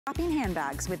Shopping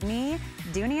handbags with me,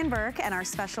 Dooney and Bourke, and our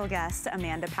special guest,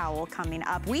 Amanda Powell, coming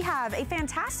up. We have a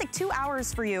fantastic 2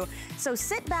 hours for you. So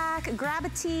sit back, grab a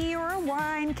tea or a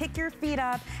wine, kick your feet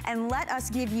up, and let us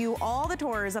give you all the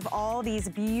tours of all these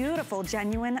beautiful,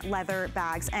 genuine leather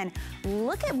bags. And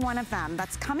look at one of them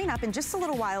that's coming up in just a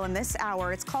little while in this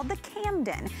hour. It's called the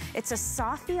Camden. It's a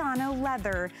Saffiano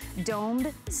leather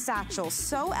domed satchel.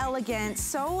 So elegant,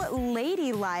 so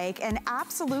ladylike, and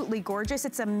absolutely gorgeous.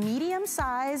 It's a medium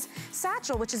size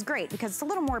satchel, which is great because it's a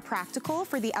little more practical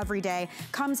for the everyday.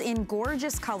 Comes in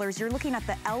gorgeous colors. You're looking at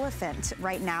the elephant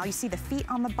right now. You see the feet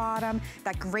on the bottom,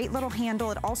 that great little handle.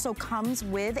 It also comes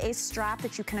with a strap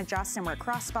that you can adjust and wear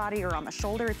crossbody or on the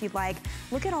shoulder if you'd like.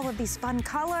 Look at all of these fun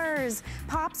colors.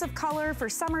 Pops of color for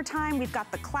summertime. We've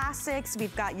got the classics.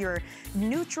 We've got your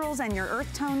neutrals and your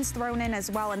earth tones thrown in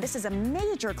as well. And this is a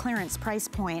major clearance price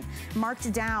point,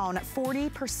 marked down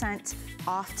 40%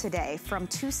 off today from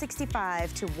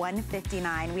 $265 to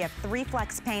 $159. We have 3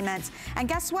 flex payments. And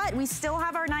guess what? We still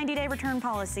have our 90-day return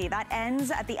policy. That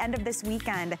ends at the end of this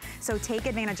weekend. So take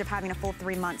advantage of having a full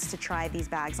 3 months to try these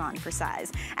bags on for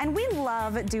size. And we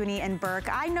love Dooney and Bourke.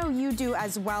 I know you do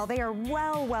as well. They are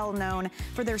well known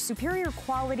for their superior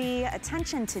quality,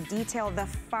 attention to detail, the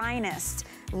finest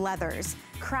leathers,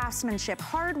 craftsmanship,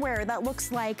 hardware that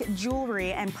looks like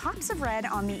jewelry, and pops of red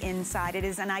on the inside. It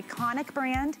is an iconic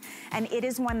brand, and it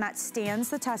is one that stands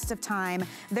the test of time.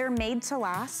 They're made to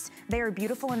last. They are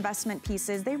beautiful investment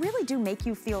pieces. They really do make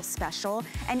you feel special,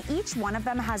 and each one of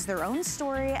them has their own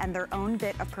story and their own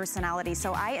bit of personality.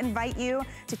 So I invite you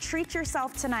to treat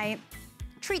yourself tonight.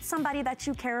 Treat somebody that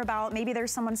you care about. Maybe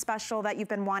there's someone special that you've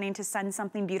been wanting to send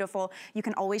something beautiful. You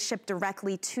can always ship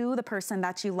directly to the person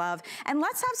that you love. And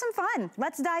let's have some fun.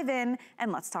 Let's dive in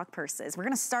and let's talk purses. We're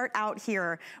gonna start out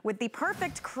here with the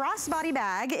perfect crossbody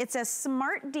bag. It's a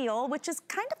smart deal, which is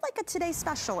kind of like a Today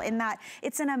Special in that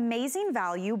it's an amazing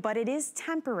value, but it is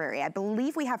temporary. I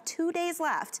believe we have 2 days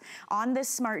left on this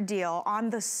smart deal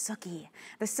on the Sookie.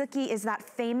 The Sookie is that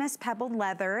famous pebbled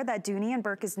leather that Dooney and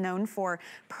Bourke is known for.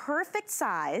 Perfect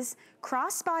size,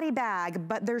 crossbody bag,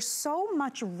 but there's so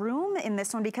much room in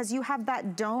this one because you have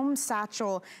that dome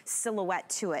satchel silhouette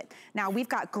to it. Now we've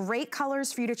got great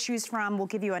colors for you to choose from. We'll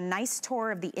give you a nice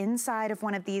tour of the inside of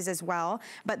one of these as well.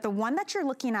 But the one that you're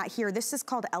looking at here, this is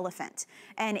called Elephant,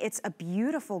 and it's a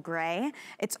beautiful gray.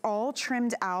 It's all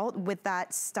trimmed out with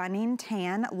that stunning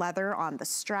tan leather on the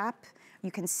strap. You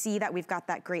can see that we've got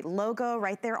that great logo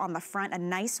right there on the front, a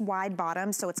nice wide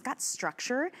bottom, so it's got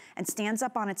structure and stands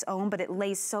up on its own, but it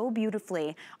lays so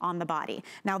beautifully on the body.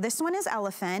 Now this one is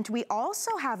Elephant. We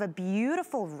also have a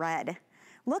beautiful red.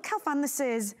 Look how fun this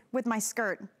is with my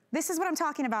skirt. This is what I'm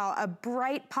talking about, a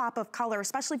bright pop of color,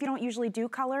 especially if you don't usually do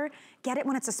color. Get it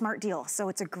when it's a smart deal, so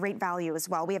it's a great value as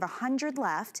well. We have 100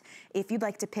 left if you'd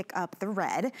like to pick up the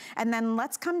red. And then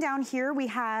let's come down here. We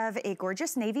have a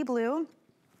gorgeous navy blue.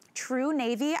 True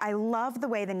navy. I love the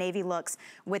way the navy looks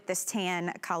with this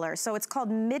tan color. So it's called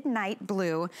Midnight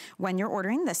Blue when you're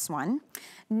ordering this one.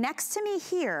 Next to me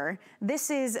here, this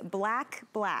is black.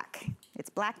 It's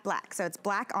black. So it's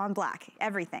black on black,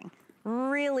 everything.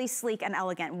 Really sleek and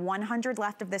elegant. 100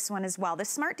 left of this one as well. This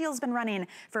smart deal's been running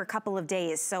for a couple of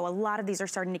days, so a lot of these are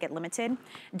starting to get limited.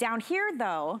 Down here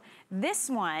though, this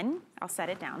one, I'll set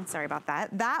it down, sorry about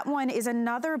that. That one is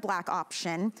another black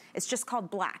option. It's just called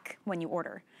black when you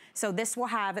order. So this will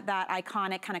have that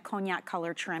iconic kind of cognac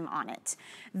color trim on it.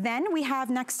 Then we have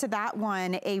next to that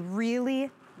one a really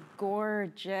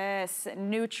gorgeous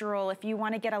neutral. If you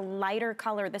want to get a lighter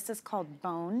color, this is called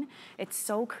Bone. It's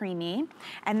so creamy.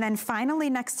 And then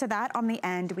finally next to that on the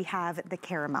end, we have the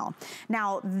caramel.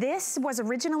 Now this was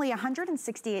originally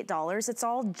 $168. It's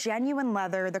all genuine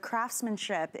leather. The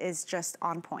craftsmanship is just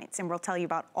on point, and we'll tell you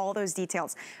about all those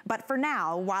details. But for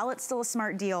now, while it's still a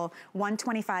smart deal,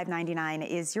 $125.99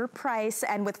 is your price,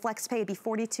 and with FlexPay it'd be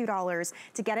 $42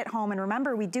 to get it home. And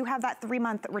remember, we do have that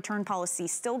 3-month return policy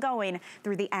still going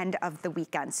through the end of the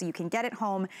weekend, so you can get it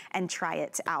home and try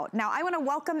it out. Now I want to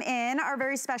welcome in our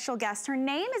very special guest. Her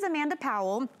name is Amanda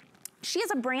Powell. She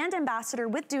is a brand ambassador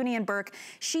with Dooney and Bourke.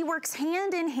 She works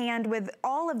hand in hand with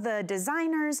all of the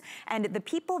designers and the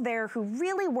people there who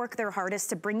really work their hardest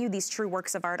to bring you these true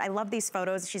works of art. I love these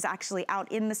photos. She's actually out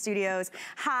in the studios.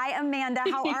 Hi, Amanda.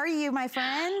 How are you, my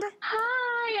friend?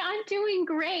 Hi. Hi, I'm doing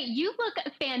great. You look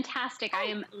fantastic. I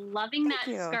am loving that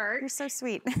skirt. You're so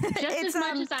sweet. Just as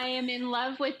much as I am in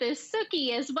love with this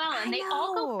Sookie as well. And they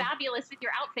all go fabulous with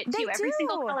your outfit too. Every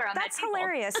single color on that table. That's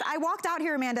hilarious. I walked out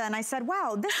here, Amanda, and I said,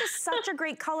 wow, this is such a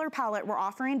great color palette we're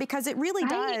offering, because it really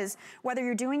does, whether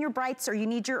you're doing your brights or you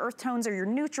need your earth tones or your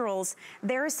neutrals,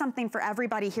 there is something for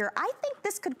everybody here. I think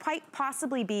this could quite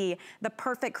possibly be the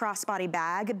perfect crossbody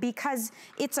bag, because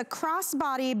it's a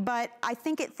crossbody, but I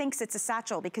think it thinks it's a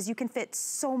satchel because you can fit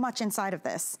so much inside of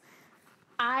this.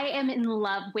 I am in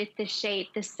love with the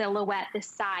shape, the silhouette, the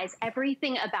size.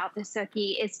 Everything about the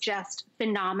Sookie is just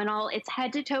phenomenal. It's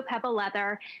head to toe pebble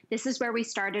leather. This is where we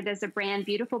started as a brand.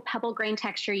 Beautiful pebble grain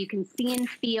texture. You can see and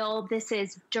feel. This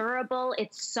is durable.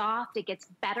 It's soft. It gets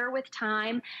better with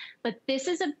time. But this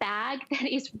is a bag that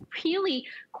is really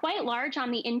quite large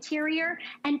on the interior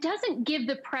and doesn't give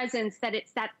the presence that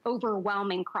it's that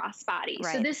overwhelming crossbody.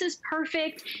 So this is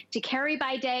perfect to carry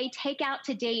by day, take out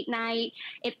to date night.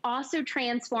 It also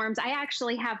transforms. I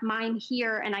actually have mine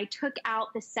here, and I took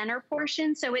out the center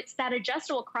portion. So it's that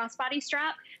adjustable crossbody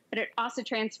strap, but it also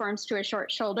transforms to a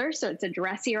short shoulder. So it's a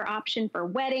dressier option for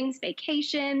weddings,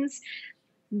 vacations.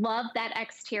 Love that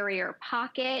exterior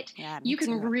pocket. Yeah, you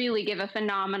can really give a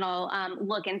phenomenal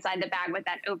look inside the bag with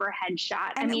that overhead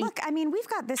shot. And look, I mean, we've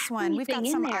got this one. We've got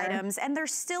some items, and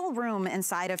there's still room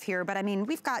inside of here. But I mean,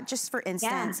 we've got, just for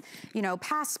instance, you know,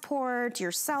 passport,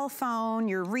 your cell phone,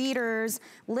 your readers,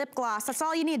 lip gloss. That's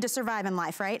all you need to survive in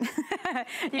life, right?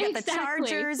 You got the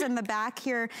chargers in the back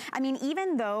here. I mean,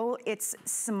 even though it's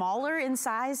smaller in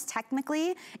size,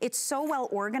 technically, it's so well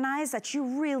organized that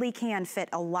you really can fit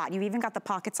a lot. You've even got the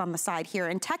pockets on the side here,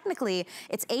 and technically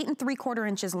it's 8 3/4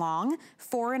 inches long,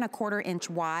 4 1/4 inch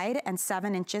wide, and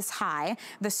 7 inches high.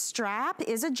 The strap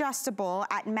is adjustable.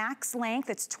 At max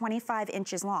length, it's 25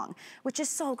 inches long, which is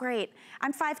so great.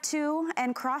 I'm 5'2",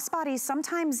 and crossbodies,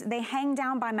 sometimes they hang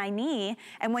down by my knee,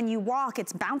 and when you walk,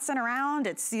 it's bouncing around,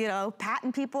 it's, you know,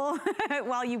 patting people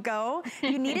while you go.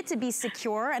 You need it to be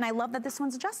secure, and I love that this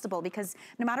one's adjustable, because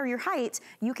no matter your height,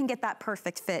 you can get that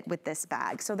perfect fit with this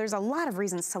bag. So there's a lot of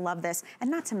reasons to love this,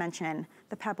 and not to mention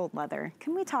the pebbled leather.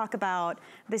 Can we talk about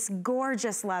this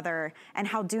gorgeous leather and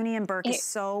how Dooney and Bourke is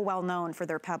so well known for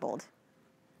their pebbled?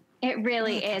 It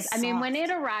really is. I mean, when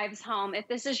it arrives home, if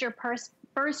this is your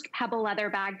first pebble leather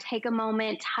bag, take a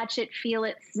moment, touch it, feel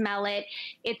it, smell it.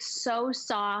 It's so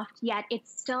soft, yet it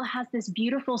still has this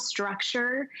beautiful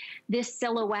structure. This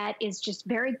silhouette is just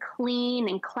very clean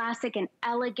and classic and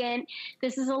elegant.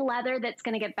 This is a leather that's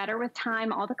going to get better with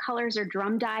time. All the colors are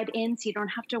drum dyed in, so you don't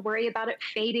have to worry about it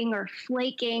fading or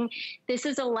flaking. This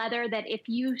is a leather that if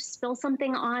you spill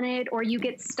something on it or you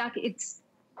get stuck, it's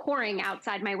pouring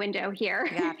outside my window here.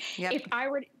 If I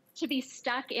were to be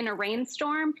stuck in a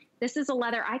rainstorm, this is a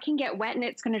leather I can get wet and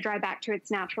it's going to dry back to its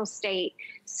natural state.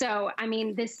 So, I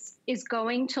mean, this is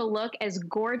going to look as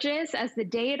gorgeous as the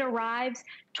day it arrives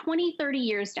 20, 30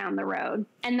 years down the road.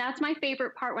 And that's my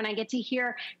favorite part, when I get to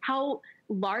hear how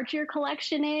large your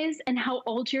collection is and how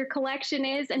old your collection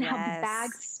is, and how the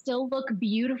bags still look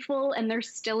beautiful and they're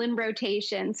still in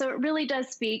rotation. So it really does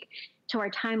speak to our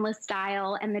timeless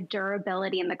style and the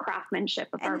durability and the craftsmanship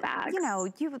of our bags. You know,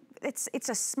 it's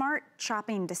a smart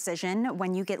shopping decision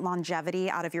when you get longevity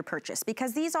out of your purchase,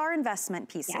 because these are investment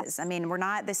pieces. I mean,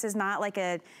 this is not like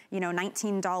a, you know,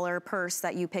 $19 purse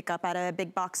that you pick up at a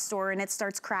big box store and it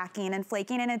starts cracking and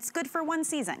flaking and it's good for one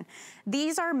season.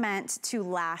 These are meant to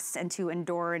last and to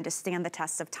endure and to stand the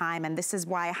test of time. And this is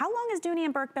why, how long has Dooney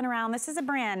and Bourke been around? This is a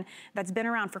brand that's been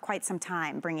around for quite some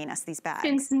time, bringing us these bags.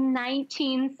 Since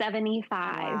 1975.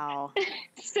 Wow.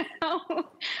 So,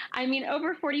 I mean,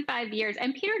 over 45 years.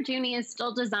 And Peter Dooney is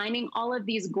still designing all of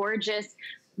these gorgeous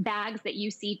bags that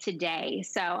you see today.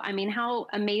 So, I mean, how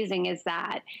amazing is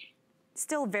that?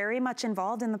 Still very much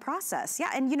involved in the process.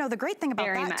 Yeah, and you know, the great thing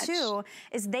about that too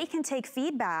is they can take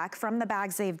feedback from the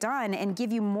bags they've done and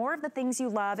give you more of the things you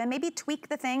love and maybe tweak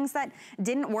the things that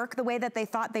didn't work the way that they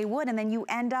thought they would, and then you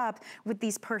end up with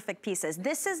these perfect pieces.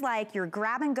 This is like your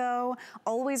grab and go,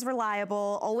 always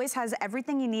reliable, always has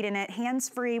everything you need in it,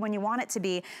 hands-free when you want it to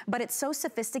be, but it's so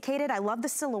sophisticated. I love the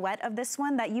silhouette of this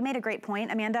one. That you made a great point,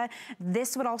 Amanda.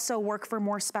 This would also work for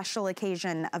more special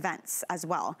occasion events as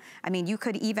well. I mean, you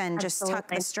could even just tuck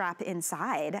the strap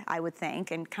inside, I would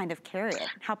think, and kind of carry it.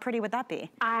 How pretty would that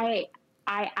be? I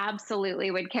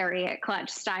absolutely would carry it clutch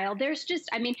style. There's just,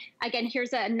 I mean, again,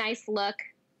 here's a nice look.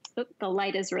 Oop, the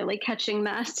light is really catching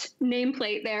that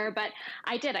nameplate there, but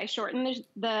I shortened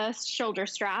the shoulder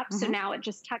strap. So now it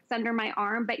just tucks under my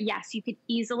arm, but yes, you could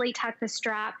easily tuck the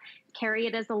strap, carry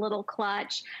it as a little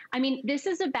clutch. I mean, this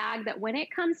is a bag that when it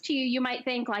comes to you, you might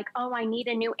think like, oh, I need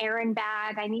a new errand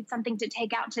bag. I need something to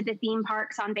take out to the theme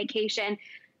parks on vacation.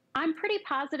 I'm pretty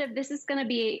positive this is going to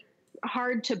be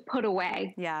hard to put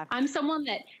away. Yeah. I'm someone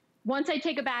that once I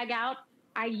take a bag out,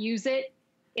 I use it.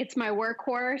 It's my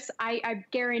workhorse. I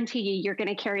guarantee you're going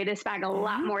to carry this bag a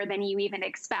lot more than you even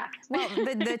expect. Well,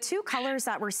 the two colors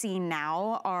that we're seeing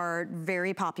now are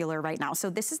very popular right now. So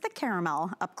this is the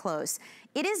caramel up close.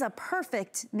 It is a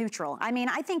perfect neutral. I mean,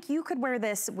 I think you could wear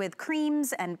this with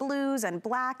creams and blues and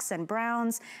blacks and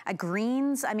browns,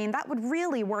 greens. I mean, that would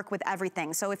really work with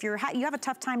everything. So if you have a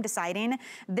tough time deciding,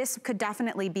 this could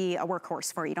definitely be a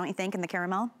workhorse for you, don't you think, in the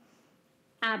caramel?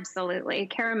 Absolutely.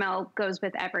 Caramel goes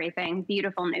with everything.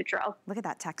 Beautiful neutral. Look at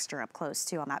that texture up close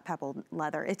too on that pebbled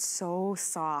leather. It's so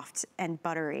soft and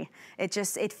buttery. It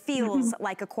feels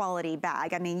like a quality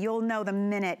bag. I mean, you'll know the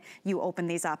minute you open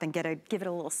these up and give it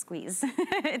a little squeeze.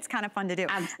 It's kind of fun to do.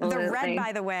 Absolutely. The red,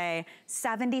 by the way,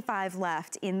 75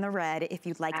 left in the red if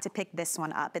you'd like to pick this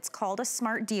one up. It's called a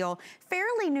Smart Deal.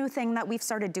 Fairly new thing that we've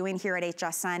started doing here at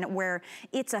HSN, where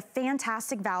it's a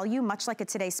fantastic value, much like a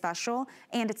Today Special,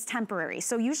 and it's temporary.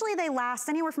 So usually they last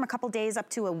anywhere from a couple days up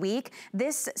to a week.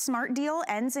 This Smart Deal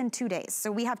ends in 2 days. So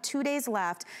we have 2 days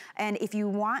left. And if you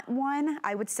want one,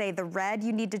 I would say the red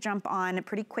you need to jump on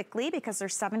pretty quickly because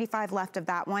there's 75 left of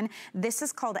that one. This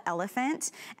is called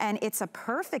Elephant, and it's a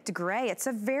perfect gray. It's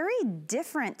a very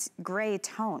different gray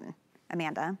tone,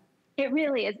 Amanda. It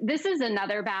really is. This is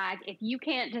another bag. If you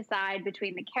can't decide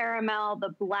between the caramel, the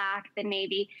black, the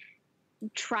navy,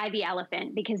 try the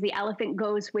elephant, because the elephant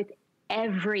goes with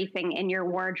everything in your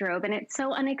wardrobe, and it's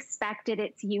so unexpected.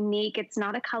 It's unique. It's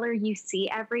not a color you see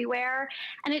everywhere,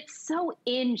 and it's so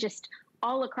in just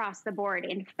all across the board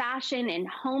in fashion and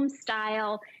home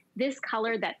style. This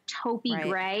color, that taupey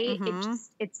gray,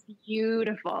 it's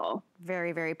beautiful.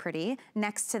 Very, very pretty.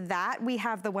 Next to that, we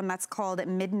have the one that's called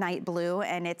Midnight Blue,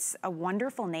 and it's a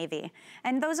wonderful navy.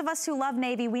 And those of us who love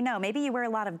navy, we know maybe you wear a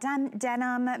lot of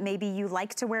denim, maybe you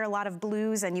like to wear a lot of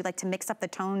blues and you like to mix up the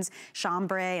tones,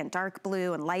 chambray and dark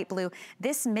blue and light blue.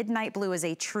 This Midnight Blue is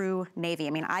a true navy. I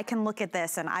mean, I can look at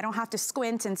this and I don't have to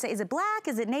squint and say, is it black?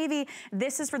 Is it navy?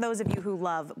 This is for those of you who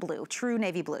love blue, true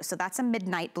navy blue. So that's a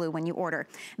Midnight Blue when you order.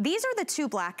 These are the two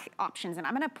black options, and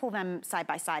I'm gonna pull them side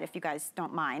by side if you guys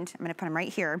don't mind. I'm gonna put them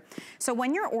right here. So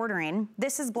when you're ordering,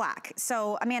 this is black.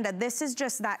 So Amanda, this is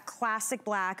just that classic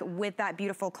black with that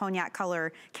beautiful cognac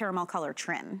color, caramel color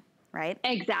trim, right?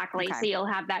 Exactly. Okay. So you'll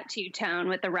have that two-tone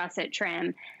with the russet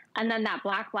trim. And then that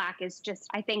black is just,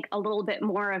 I think, a little bit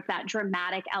more of that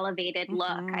dramatic, elevated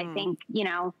look. I think, you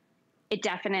know, it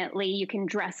definitely, you can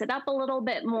dress it up a little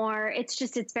bit more. It's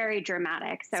just, it's very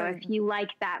dramatic. So if you like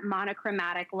that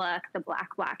monochromatic look, the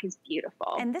black is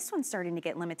beautiful. And this one's starting to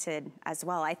get limited as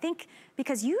well. I think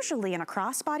because usually in a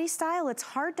crossbody style, it's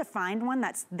hard to find one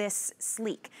that's this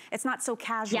sleek. It's not so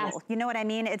casual. Yes. You know what I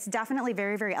mean? It's definitely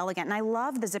very, very elegant. And I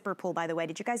love the zipper pull, by the way.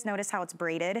 Did you guys notice how it's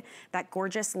braided? That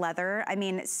gorgeous leather. I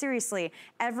mean, seriously,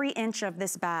 every inch of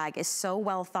this bag is so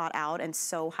well thought out and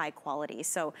so high quality.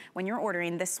 So when you're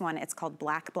ordering this one, it's called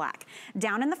Black.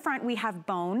 Down in the front, we have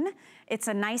Bone. It's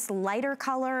a nice lighter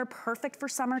color, perfect for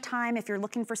summertime if you're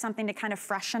looking for something to kind of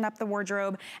freshen up the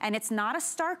wardrobe. And it's not a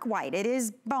stark white, it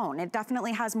is bone. It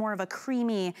definitely has more of a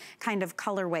creamy kind of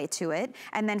colorway to it.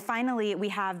 And then finally, we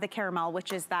have the caramel,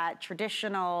 which is that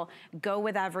traditional, go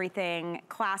with everything,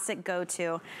 classic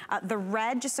go-to. The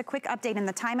red, just a quick update, in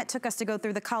the time it took us to go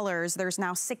through the colors, there's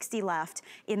now 60 left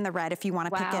in the red if you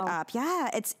want to pick it up. Yeah,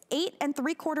 it's 8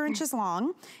 3/4 inches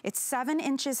long. It's 7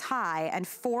 inches high and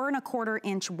 4 1/4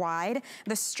 inch wide.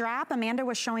 The strap Amanda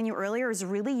was showing you earlier is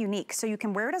really unique. So you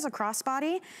can wear it as a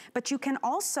crossbody, but you can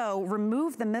also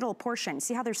remove the middle portion.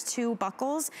 See how there's 2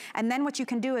 buckles? And then what you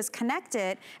can do is connect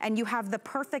it, and you have the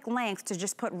perfect length to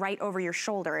just put right over your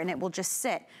shoulder, and it will just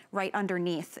sit right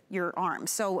underneath your arm.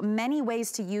 So many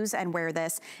ways to use and wear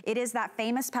this. It is that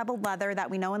famous pebbled leather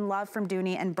that we know and love from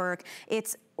Dooney and Bourke.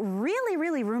 It's really,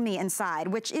 really roomy inside,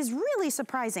 which is really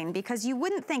surprising because you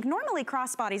wouldn't think, normally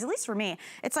crossbodies, at least for me,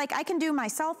 it's like I can do my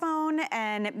cell phone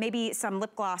and maybe some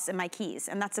lip gloss and my keys,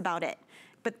 and that's about it.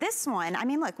 But this one, I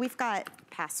mean, look, we've got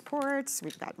passports,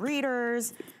 we've got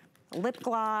readers, lip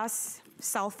gloss,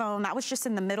 cell phone. That was just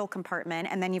in the middle compartment.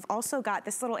 And then you've also got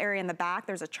this little area in the back.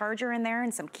 There's a charger in there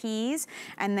and some keys.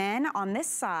 And then on this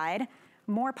side,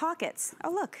 more pockets.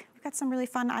 Oh, look, we've got some really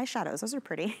fun eyeshadows. Those are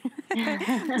pretty.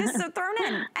 Just so thrown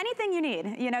in, anything you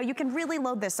need. You know, you can really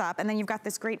load this up, and then you've got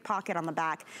this great pocket on the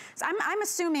back. So I'm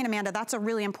assuming, Amanda, that's a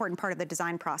really important part of the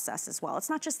design process as well. It's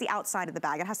not just the outside of the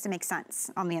bag. It has to make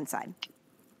sense on the inside.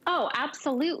 Oh,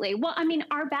 absolutely. Well, I mean,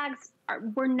 our bags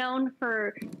we're known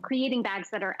for creating bags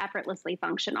that are effortlessly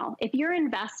functional. If you're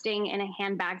investing in a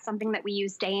handbag, something that we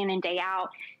use day in and day out,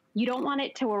 you don't want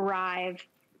it to arrive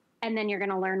and then you're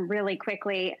going to learn really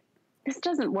quickly, this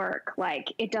doesn't work.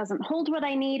 Like, it doesn't hold what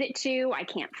I need it to. I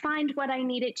can't find what I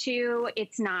need it to.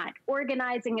 It's not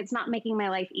organizing. It's not making my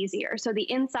life easier. So the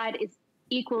inside is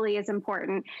equally as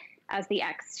important as the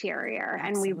exterior.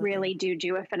 Absolutely. And we really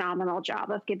do a phenomenal job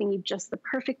of giving you just the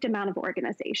perfect amount of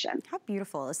organization. How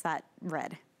beautiful is that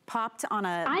red? Popped on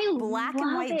a I black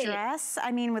and white love it. dress.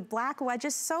 I mean, with black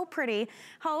wedges, so pretty.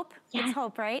 Hope, Yes. It's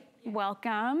Hope, right?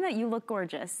 Welcome, you look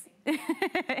gorgeous.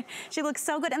 She looks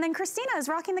so good. And then Christina is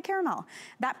rocking the caramel,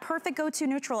 that perfect go-to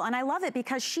neutral. And I love it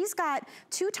because she's got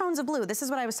 2 tones of blue. This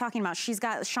is what I was talking about. She's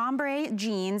got chambray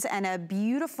jeans and a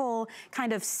beautiful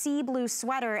kind of sea blue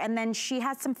sweater. And then she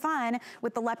had some fun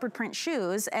with the leopard print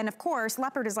shoes. And of course,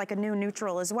 leopard is like a new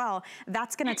neutral as well.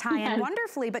 That's gonna tie in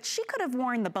wonderfully, but she could have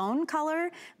worn the bone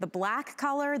color, the black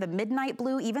color, the midnight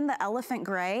blue, even the elephant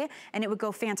gray, and it would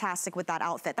go fantastic with that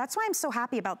outfit. That's why I'm so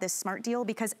happy about this smart deal,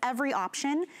 because every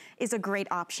option is a great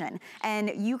option.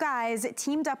 And you guys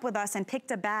teamed up with us and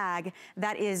picked a bag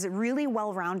that is really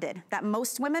well-rounded, that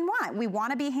most women want. We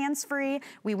wanna be hands-free.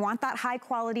 We want that high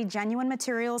quality, genuine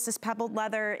materials. This pebbled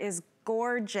leather is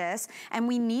gorgeous, and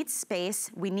we need space.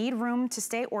 We need room to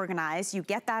stay organized. You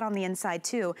get that on the inside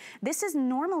too. This is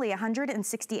normally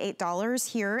 $168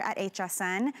 here at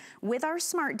HSN. With our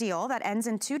smart deal that ends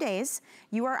in 2 days,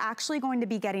 you are actually going to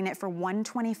be getting it for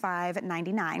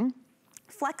 $125.99.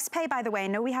 FlexPay, by the way, I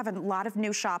know we have a lot of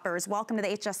new shoppers. Welcome to the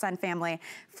HSN family.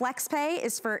 FlexPay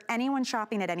is for anyone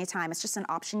shopping at any time. It's just an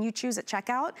option you choose at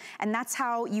checkout, and that's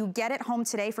how you get it home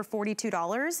today for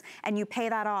 $42, and you pay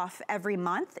that off every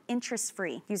month,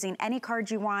 interest-free, using any card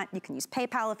you want. You can use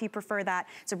PayPal if you prefer that.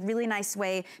 It's a really nice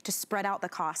way to spread out the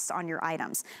costs on your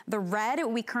items. The red,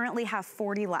 we currently have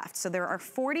 40 left, so there are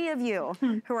 40 of you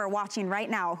who are watching right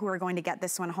now who are going to get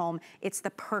this one home. It's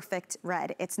the perfect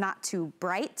red. It's not too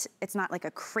bright. It's not like a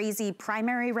crazy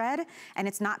primary red, and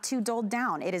it's not too dulled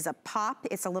down. It is a pop.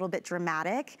 It's a little bit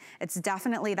dramatic. It's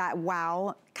definitely that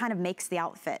wow, kind of makes the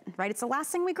outfit, right? It's the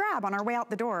last thing we grab on our way out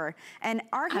the door. And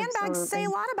our handbags say a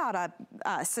lot about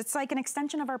us. It's like an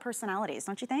extension of our personalities,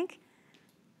 don't you think?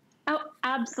 Oh,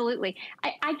 absolutely.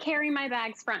 I carry my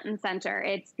bags front and center.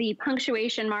 It's the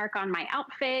punctuation mark on my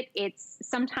outfit. It's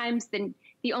sometimes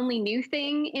the only new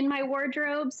thing in my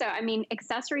wardrobe. So, I mean,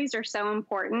 accessories are so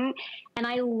important. And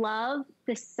I love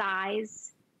the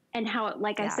size and how,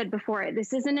 like I said before,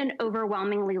 this isn't an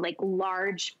overwhelmingly like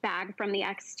large bag from the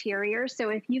exterior. So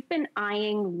if you've been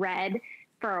eyeing red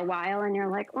for a while and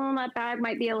you're like, oh, that bag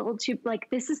might be a little too, like,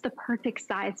 this is the perfect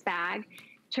size bag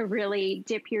to really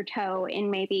dip your toe in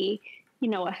maybe, you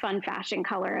know, a fun fashion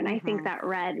color. And I think that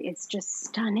red is just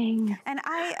stunning. And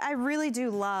I really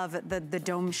do love the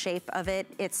dome shape of it.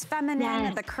 It's feminine,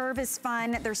 Yes. The curve is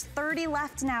fun. There's 30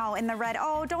 left now in the red.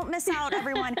 Oh, don't miss out,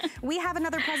 everyone. We have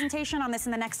another presentation on this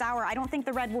in the next hour. I don't think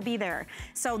the red will be there.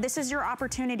 So this is your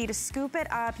opportunity to scoop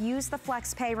it up, use the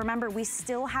FlexPay. Remember, we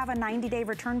still have a 90-day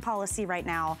return policy right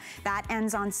now. That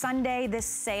ends on Sunday. This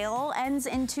sale ends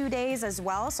in 2 days as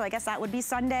well. So I guess that would be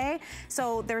Sunday.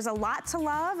 So there's a lot to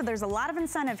love. There's a lot of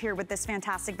incentive here with this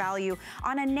fantastic value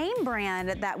on a name brand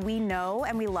that we know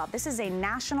and we love. This is a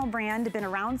national brand, been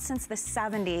around since the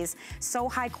 70s, so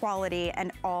high quality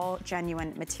and all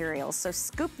genuine materials. So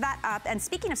scoop that up. And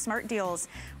speaking of smart deals,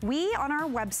 we on our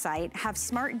website have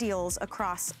smart deals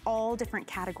across all different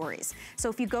categories. So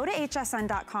if you go to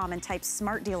hsn.com and type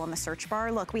smart deal on the search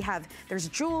bar, look, there's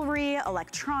jewelry,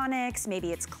 electronics,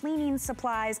 maybe it's cleaning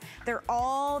supplies. They're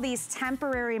all these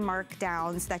temporary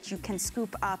markdowns that you can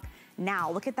scoop up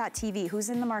now. Look at that TV. Who's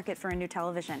in the market for a new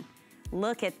television?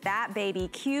 Look at that, baby.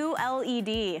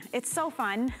 QLED. It's so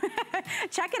fun.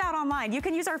 Check it out online. You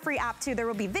can use our free app too. There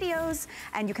will be videos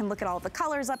and you can look at all the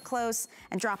colors up close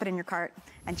and drop it in your cart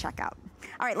and check out.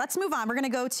 All right, let's move on. We're gonna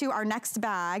go to our next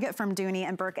bag from Dooney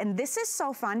and Bourke. And this is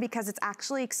so fun because it's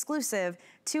actually exclusive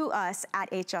to us at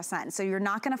HSN. So you're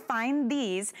not gonna find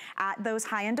these at those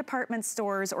high-end department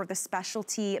stores or the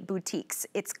specialty boutiques.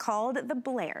 It's called the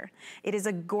Blair. It is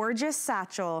a gorgeous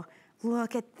satchel.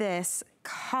 Look at this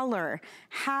color.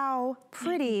 How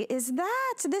pretty is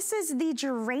that? This is the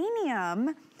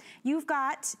geranium. You've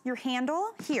got your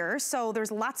handle here, so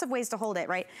there's lots of ways to hold it,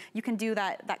 right? You can do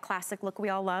that classic look we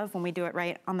all love when we do it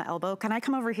right on the elbow. Can I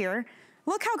come over here?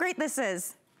 Look how great this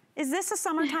is. Is this a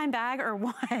summertime bag or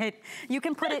what? You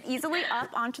can put it easily up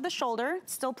onto the shoulder,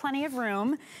 still plenty of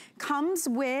room. Comes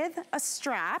with a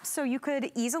strap, so you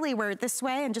could easily wear it this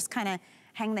way and just kind of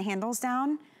hang the handles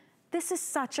down. This is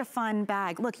such a fun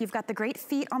bag. Look, you've got the great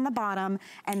feet on the bottom,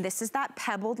 and this is that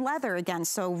pebbled leather again,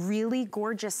 so really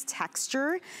gorgeous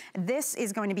texture. This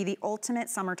is going to be the ultimate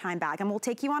summertime bag, and we'll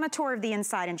take you on a tour of the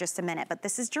inside in just a minute, but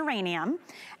this is geranium,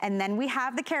 and then we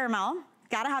have the caramel.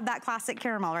 Gotta have that classic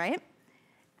caramel, right?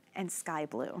 And sky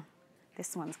blue.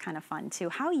 This one's kind of fun too.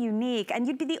 How unique. And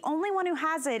you'd be the only one who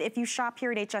has it if you shop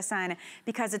here at HSN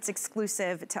because it's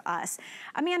exclusive to us.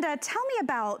 Amanda, tell me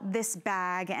about this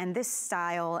bag and this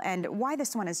style and why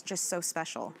this one is just so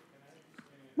special.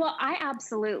 Well, I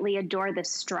absolutely adore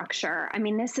this structure. I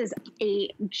mean, this is a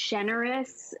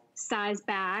generous size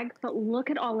bag, but look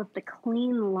at all of the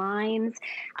clean lines.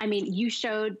 I mean, you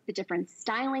showed the different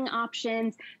styling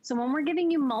options. So when we're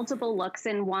giving you multiple looks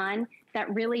in one,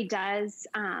 that really does,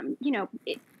 you know,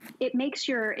 it makes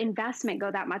your investment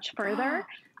go that much further.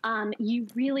 You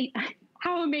really,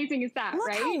 how amazing is that, look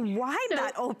right? How wide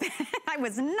that opened. I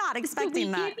was not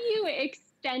expecting that. So we give you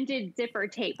extended zipper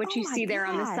tape, which you see there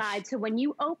on the side. So when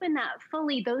you open that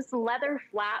fully, those leather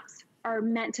flaps are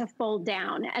meant to fold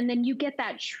down. And then you get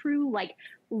that true, like,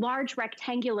 large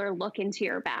rectangular look into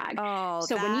your bag. Oh,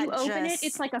 so when you open it,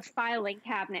 it's like a filing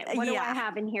cabinet. What do I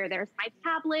have in here? There's my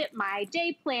tablet, my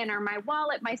day planner, my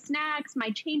wallet, my snacks, my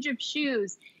change of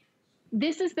shoes.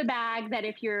 This is the bag that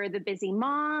if you're the busy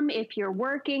mom, if you're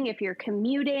working, if you're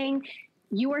commuting,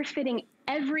 you are fitting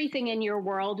everything in your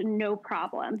world, no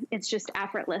problem. It's just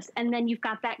effortless. And then you've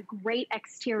got that great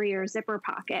exterior zipper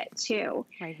pocket too.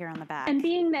 Right here on the back. And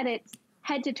being that it's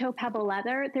head to toe pebble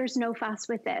leather, there's no fuss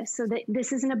with this. So that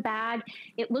this isn't a bag.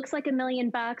 It looks like $1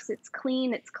 million. It's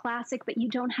clean, it's classic, but you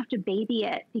don't have to baby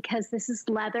it because this is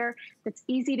leather that's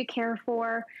easy to care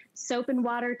for, soap and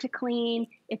water to clean.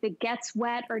 If it gets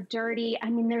wet or dirty, I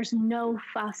mean, there's no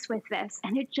fuss with this,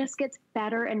 and it just gets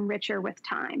better and richer with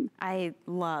time. I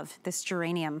love this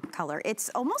geranium color. It's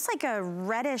almost like a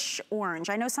reddish orange.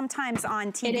 I know sometimes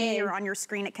on TV or on your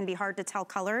screen it can be hard to tell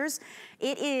colors.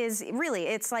 It is really,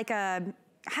 it's like a,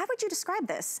 how would you describe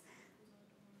this?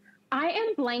 I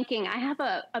am blanking. I have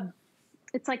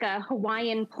it's like a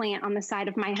Hawaiian plant on the side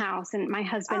of my house, and my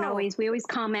husband we always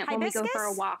comment hibiscus? When we go for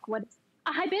a walk. What's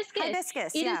a hibiscus?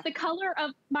 Hibiscus, It is the color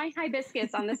of my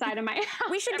hibiscus on the side of my house.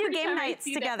 We should do game nights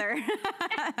together.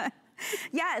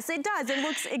 Yes, it does. It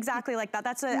looks exactly like that.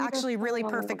 That's actually really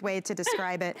perfect way to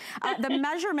describe it. The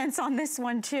measurements on this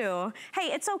one too. Hey,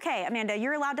 it's okay, Amanda.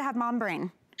 You're allowed to have mom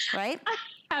brain, right?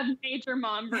 Have major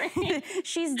mom brain.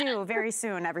 She's due very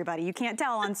soon, everybody. You can't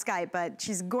tell on Skype, but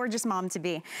she's a gorgeous mom to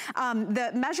be.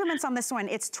 The measurements on this one,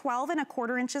 it's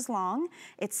 12¼ inches long,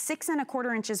 it's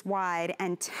 6¼ inches wide,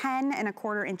 and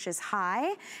 10¼ inches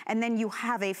high. And then you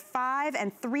have a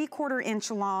 5¾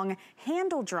 inch long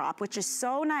handle drop, which is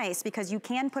so nice because you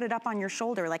can put it up on your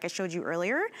shoulder like I showed you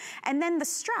earlier. And then the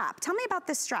strap, tell me about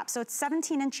this strap. So it's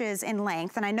 17 inches in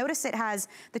length, and I notice it has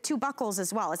the 2 buckles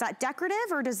as well. Is that decorative,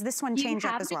 or does this one change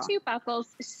up as well? 2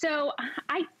 buckles. So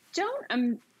I don't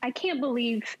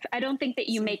think that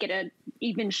you make it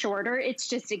even shorter. It's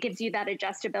just, it gives you that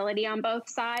adjustability on both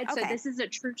sides. Okay. So this is a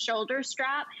true shoulder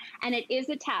strap, and it is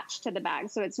attached to the bag.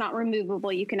 So it's not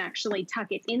removable. You can actually tuck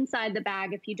it inside the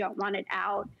bag if you don't want it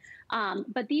out.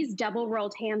 But these double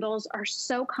rolled handles are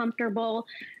so comfortable.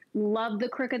 Love the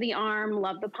crook of the arm,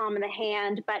 love the palm of the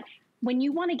hand. But when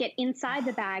you want to get inside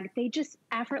the bag, they just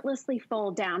effortlessly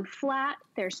fold down flat.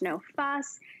 There's no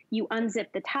fuss. You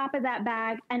unzip the top of that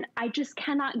bag, and I just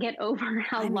cannot get over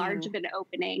how large of an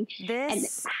opening.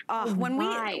 This,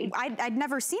 I'd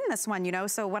never seen this one, you know,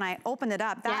 so when I opened it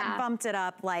up, that bumped it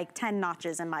up like 10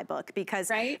 notches in my book, because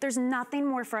there's nothing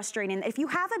more frustrating. If you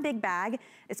have a big bag,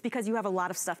 it's because you have a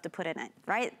lot of stuff to put in it,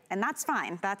 right? And that's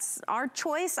fine. That's our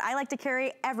choice. I like to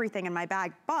carry everything in my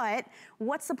bag, but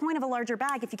what's the point of a larger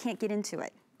bag if you can't get into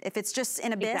it? If it's just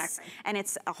an abyss and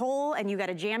it's a hole and you got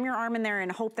to jam your arm in there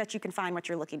and hope that you can find what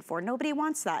you're looking for. Nobody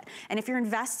wants that. And if you're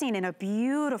investing in a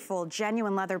beautiful,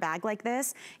 genuine leather bag like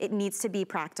this, it needs to be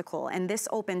practical. And this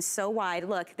opens so wide.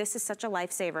 Look, this is such a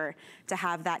lifesaver to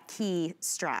have that key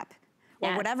strap.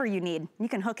 Or whatever you need. You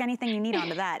can hook anything you need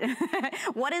onto that.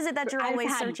 What is it that you're always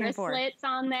searching for? Wristlets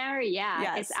on there,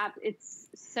 it's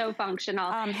so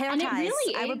functional. Hair ties.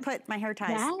 Really I would put my hair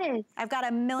ties. Yes. I've got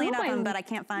a million of them, but I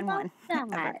can't find one.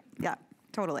 Yeah,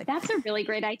 totally. That's a really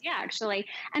great idea, actually.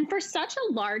 And for such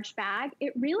a large bag,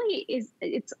 it really is,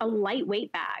 it's a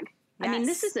lightweight bag. Yes. I mean,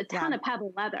 this is a ton of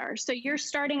pebble leather. So you're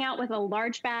starting out with a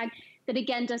large bag that,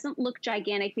 again, doesn't look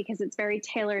gigantic because it's very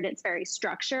tailored, it's very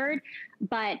structured.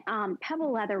 But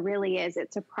pebble leather really is.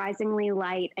 It's surprisingly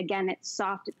light. Again, it's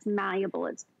soft, it's malleable,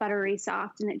 it's buttery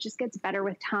soft, and it just gets better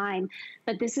with time.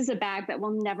 But this is a bag that will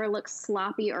never look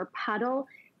sloppy or puddle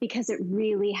because it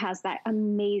really has that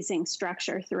amazing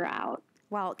structure throughout.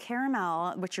 Well,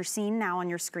 caramel, which you're seeing now on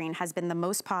your screen, has been the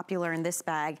most popular in this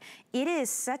bag. It is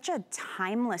such a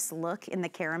timeless look in the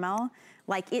caramel.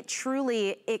 Like it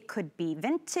truly, it could be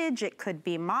vintage, it could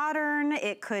be modern,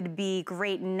 it could be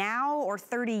great now or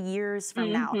 30 years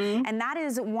from now. And that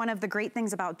is one of the great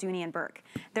things about Dooney and Bourke.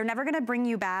 They're never gonna bring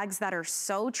you bags that are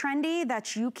so trendy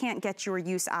that you can't get your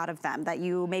use out of them, that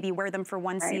you maybe wear them for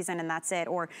one season and that's it,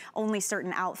 or only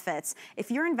certain outfits.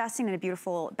 If you're investing in a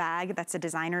beautiful bag that's a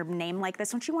designer name like this,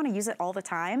 don't you wanna use it all the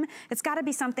time? It's gotta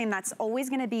be something that's always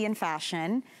gonna be in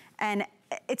fashion, and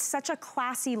it's such a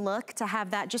classy look to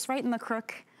have that just right in the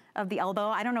crook of the elbow.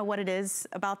 I don't know what it is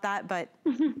about that, but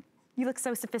you look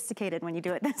so sophisticated when you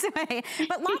do it this way.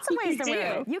 But lots of ways to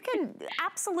wear it. You can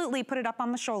absolutely put it up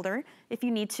on the shoulder if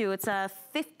you need to. It's a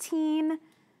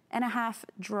 15.5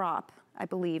 drop, I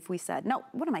believe we said. No,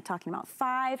 what am I talking about?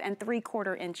 5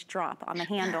 3/4 inch drop on the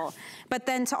handle. But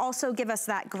then to also give us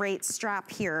that great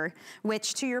strap here,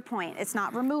 which to your point, it's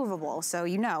not removable. So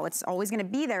you know, it's always gonna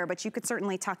be there, but you could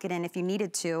certainly tuck it in if you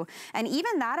needed to. And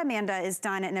even that, Amanda, is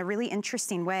done in a really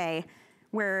interesting way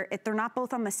where they're not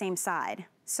both on the same side.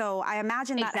 So I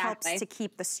imagine that helps to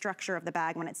keep the structure of the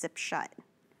bag when it's zipped shut.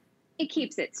 It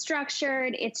keeps it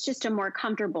structured. It's just a more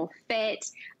comfortable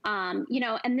fit. You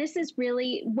know, and this is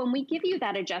really, when we give you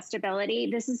that adjustability,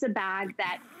 this is a bag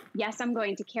that, yes, I'm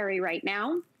going to carry right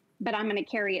now, but I'm going to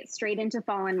carry it straight into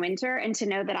fall and winter, and to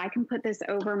know that I can put this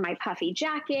over my puffy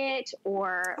jacket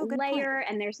or layer,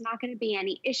 and there's not going to be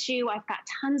any issue. I've got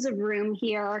tons of room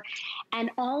here, and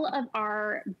all of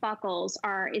our buckles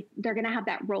they're going to have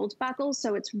that rolled buckle,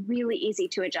 so it's really easy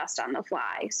to adjust on the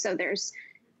fly. So there's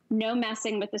no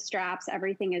messing with the straps.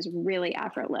 Everything is really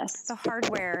effortless. The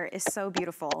hardware is so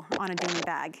beautiful on a Dooney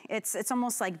bag. It's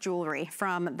almost like jewelry,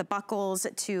 from the buckles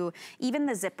to even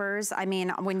the zippers. I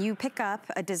mean, when you pick up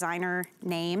a designer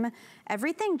name,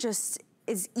 everything just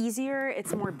is easier,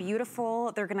 it's more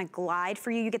beautiful. They're gonna glide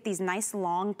for you. You get these nice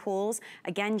long pulls.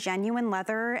 Again, genuine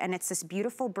leather, and it's this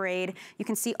beautiful braid. You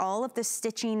can see all of the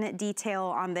stitching detail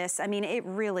on this. I mean, it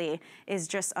really is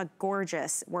just a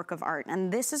gorgeous work of art.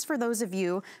 And this is for those of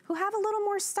you who have a little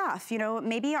more stuff. You know,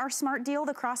 maybe our smart deal,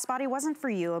 the crossbody, wasn't for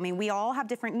you. I mean, we all have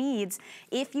different needs.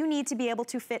 If you need to be able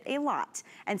to fit a lot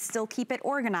and still keep it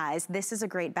organized, this is a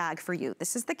great bag for you.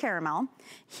 This is the caramel.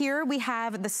 Here we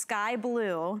have the sky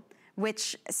blue,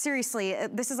 which seriously,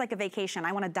 this is like a vacation.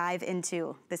 I wanna dive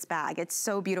into this bag. It's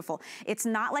so beautiful. It's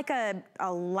not like a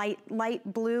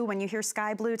light blue. When you hear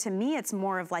sky blue, to me, it's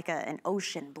more of like an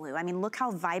ocean blue. I mean, look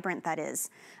how vibrant that is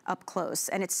up close.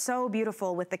 And it's so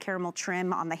beautiful with the caramel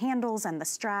trim on the handles and the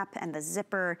strap and the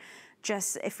zipper.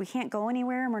 Just, if we can't go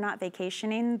anywhere and we're not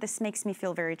vacationing, this makes me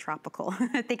feel very tropical.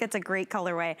 I think it's a great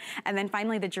colorway. And then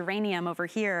finally the geranium over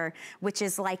here, which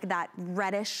is like that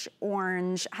reddish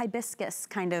orange hibiscus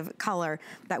kind of color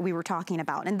that we were talking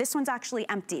about. And this one's actually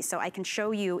empty, so I can show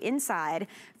you inside.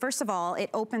 First of all, it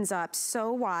opens up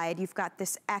so wide. You've got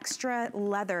this extra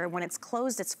leather. When it's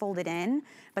closed, it's folded in,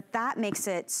 but that makes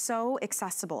it so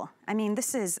accessible. I mean,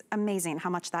 this is amazing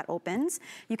how much that opens.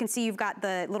 You can see you've got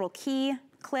the little key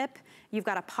clip. You've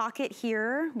got a pocket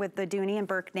here with the Dooney and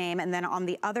Bourke name, and then on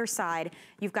the other side,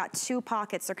 you've got 2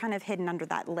 pockets. They're kind of hidden under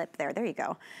that lip there. There you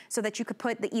go. So that you could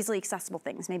put the easily accessible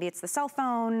things. Maybe it's the cell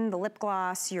phone, the lip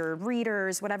gloss, your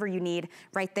readers, whatever you need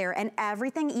right there. And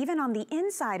everything, even on the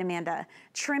inside, Amanda,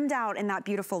 trimmed out in that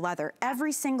beautiful leather.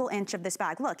 Every single inch of this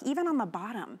bag. Look, even on the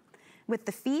bottom with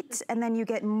the feet, and then you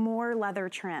get more leather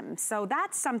trim. So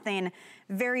that's something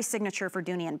very signature for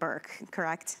Dooney and Bourke,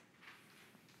 correct?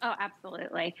 Oh,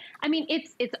 absolutely. I mean,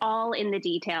 it's all in the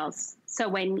details. So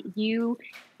when you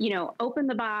open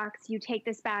the box, you take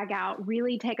this bag out,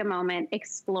 really take a moment,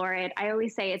 explore it. I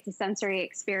always say it's a sensory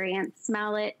experience.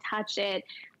 Smell it, touch it.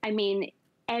 I mean,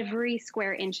 every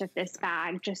square inch of this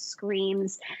bag just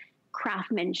screams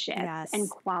craftsmanship and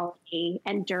quality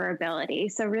and durability.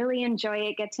 So really enjoy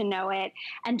it, get to know it,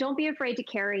 and don't be afraid to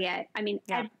carry it. I mean,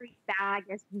 every bag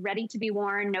is ready to be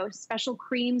worn, no special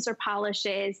creams or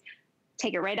polishes.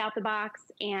 Take it right out the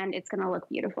box, and it's gonna look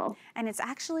beautiful. And it's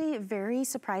actually very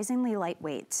surprisingly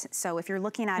lightweight. So if you're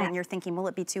looking at it and you're thinking, will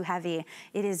it be too heavy?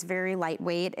 It is very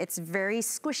lightweight. It's very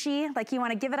squishy, like you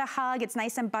wanna give it a hug. It's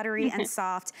nice and buttery and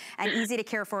soft and easy to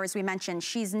care for, as we mentioned.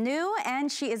 She's new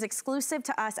and she is exclusive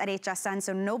to us at HSN,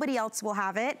 so nobody else will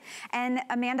have it. And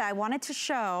Amanda, I wanted to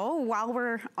show, while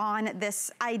we're on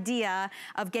this idea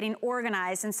of getting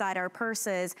organized inside our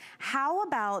purses, how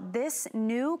about this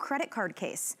new credit card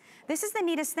case? This is the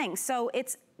neatest thing. So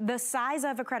it's the size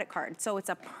of a credit card. So it's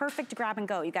a perfect grab and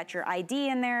go. You got your ID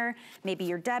in there, maybe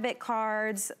your debit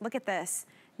cards. Look at this.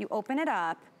 You open it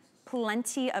up,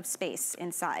 plenty of space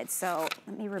inside. So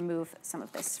let me remove some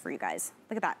of this for you guys.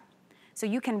 Look at that. So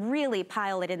you can really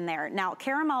pile it in there. Now,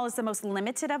 caramel is the most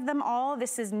limited of them all.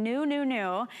 This is new, new,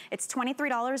 new. It's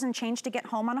 $23 and change to get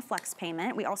home on a flex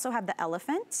payment. We also have the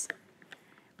elephant.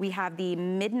 We have the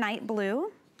midnight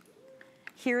blue.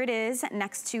 Here it is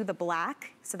next to the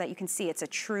black so that you can see it's a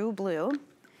true blue.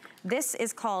 This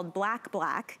is called black,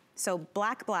 black. So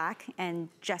black, black, and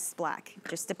just black.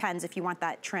 Just depends if you want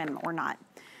that trim or not.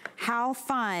 How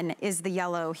fun is the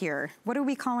yellow here? What are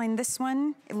we calling this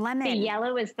one? Lemon. The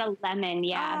yellow is the lemon,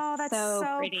 yes. Oh, that's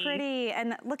so pretty.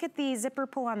 And look at the zipper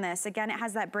pull on this. Again, it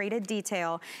has that braided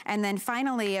detail. And then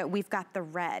finally, we've got the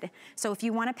red. So if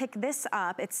you want to pick this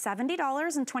up, it's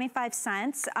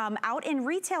 $70.25. Out in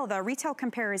retail, though, retail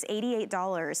compare is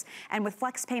 $88. And with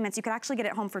flex payments, you could actually get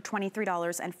it home for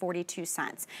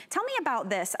 $23.42. Tell me about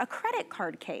this, a credit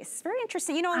card case. Very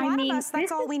interesting. You know, a lot of us,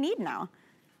 that's all we need now.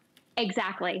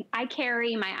 Exactly. I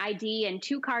carry my ID and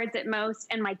 2 cards at most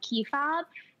and my key fob,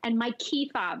 and my key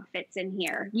fob fits in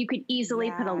here. You could easily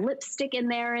put a lipstick in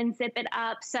there and zip it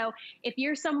up. So if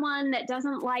you're someone that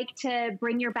doesn't like to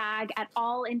bring your bag at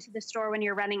all into the store when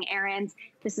you're running errands,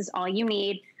 this is all you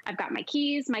need. I've got my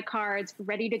keys, my cards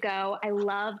ready to go. I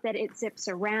love that it zips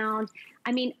around.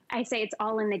 I mean, I say it's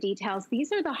all in the details.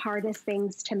 These are the hardest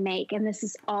things to make, and this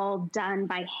is all done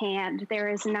by hand. There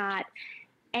is not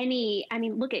any, I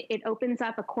mean, look, it opens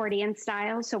up accordion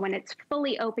style. So when it's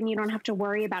fully open, you don't have to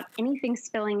worry about anything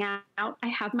spilling out. I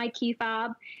have my key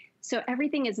fob. So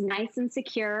everything is nice and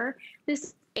secure. This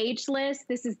is ageless.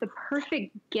 This is the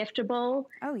perfect giftable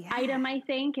item, I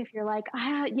think. If you're like,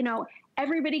 you know,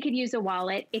 everybody could use a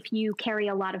wallet if you carry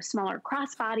a lot of smaller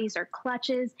crossbodies or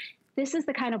clutches. This is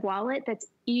the kind of wallet that's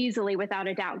easily, without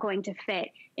a doubt, going to fit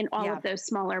in all of those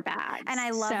smaller bags. And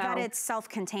I love that it's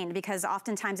self-contained, because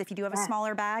oftentimes if you do have a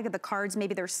smaller bag, the cards,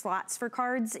 maybe there's slots for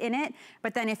cards in it.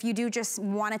 But then if you do just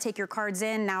want to take your cards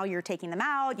in, now you're taking them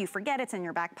out, you forget it's in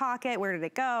your back pocket, where did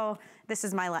it go? This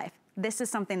is my life. This is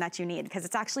something that you need, because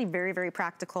it's actually very, very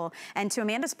practical. And to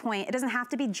Amanda's point, it doesn't have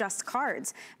to be just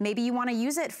cards. Maybe you want to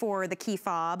use it for the key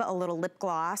fob, a little lip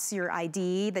gloss, your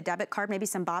ID, the debit card, maybe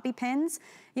some bobby pins.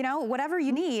 You know, whatever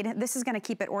you need, this is going to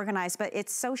keep it organized. But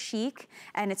it's so chic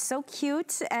and it's so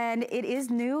cute, and it is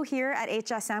new here at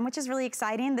HSN, which is really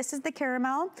exciting. This is the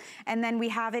caramel, and then we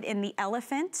have it in the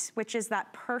elephant, which is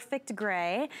that perfect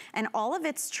gray, and all of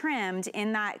it's trimmed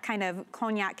in that kind of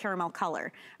cognac caramel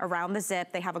color. Around the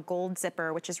zip, they have a gold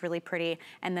zipper, which is really pretty,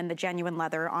 and then the genuine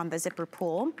leather on the zipper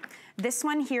pull. This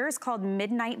one here is called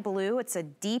Midnight Blue. It's a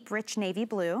deep, rich navy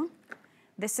blue.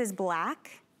 This is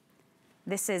black.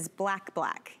 This is black,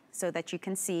 black, so that you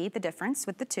can see the difference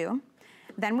with the two.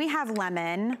 Then we have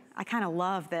lemon. I kind of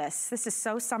love this. This is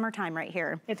so summertime right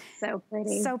here. It's so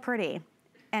pretty. So pretty.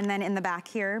 And then in the back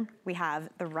here, we have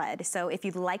the red. So if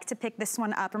you'd like to pick this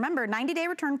one up, remember, 90-day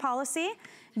return policy.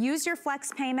 Use your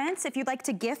flex payments. If you'd like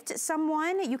to gift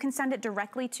someone, you can send it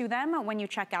directly to them when you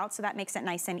check out, so that makes it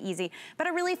nice and easy. But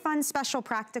a really fun, special,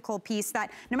 practical piece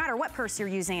that no matter what purse you're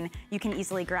using, you can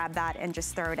easily grab that and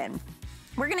just throw it in.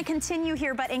 We're gonna continue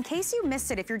here, but in case you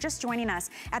missed it, if you're just joining us,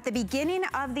 at the beginning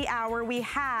of the hour, we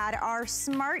had our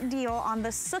smart deal on the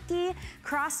Sookie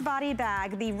crossbody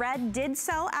bag. The red did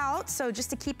sell out, so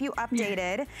just to keep you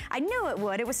updated. I knew it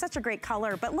would. It was such a great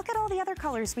color, but look at all the other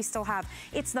colors we still have.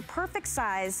 It's the perfect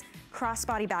size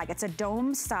crossbody bag. It's a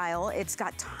dome style. It's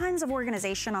got tons of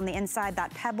organization on the inside,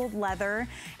 that pebbled leather,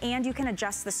 and you can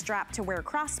adjust the strap to wear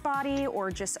crossbody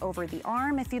or just over the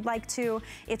arm if you'd like to.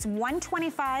 It's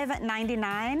 $125.99.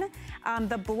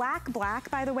 The black,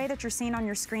 by the way, that you're seeing on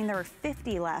your screen, there are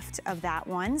 50 left of that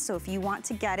one. So if you want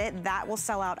to get it, that will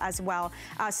sell out as well.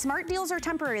 Smart deals are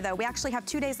temporary though. We actually have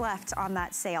 2 days left on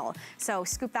that sale. So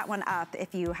scoop that one up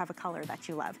if you have a color that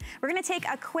you love. We're gonna take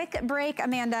a quick break,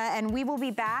 Amanda, and we will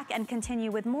be back and continue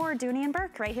with more Dooney and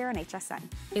Bourke right here on HSN.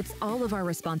 It's all of our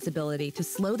responsibility to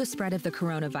slow the spread of the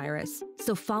coronavirus.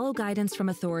 So follow guidance from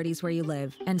authorities where you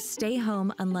live and stay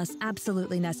home unless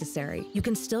absolutely necessary. You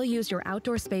can still use your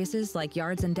outdoor spaces like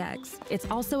yards and decks. It's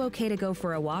also okay to go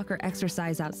for a walk or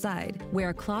exercise outside. Wear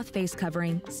a cloth face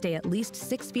covering, stay at least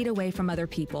 6 feet away from other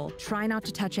people, try not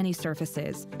to touch any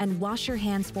surfaces, and wash your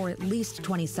hands for at least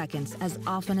 20 seconds as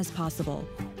often as possible.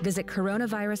 Visit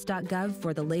coronavirus.gov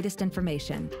for the latest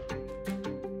information.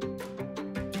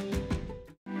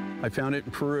 I found it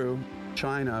in Peru,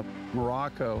 China,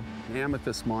 Morocco, an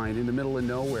amethyst mine in the middle of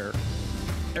nowhere.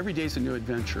 Every day's a new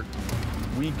adventure.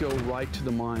 We go right to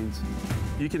the mines.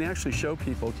 You can actually show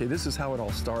people, okay, this is how it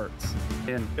all starts.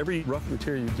 And every rough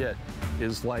material you get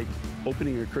is like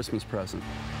opening a Christmas present.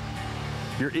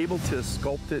 You're able to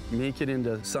sculpt it, make it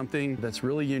into something that's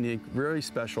really unique, very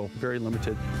special, very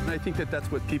limited. And I think that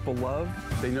that's what people love.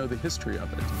 They know the history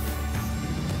of it.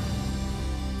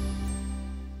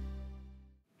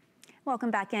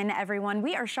 Welcome back in, everyone.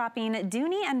 We are shopping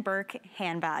Dooney and Bourke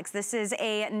handbags. This is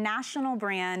a national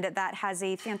brand that has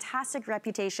a fantastic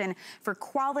reputation for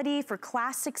quality, for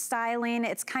classic styling.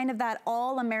 It's kind of that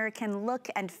all-American look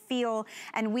and feel,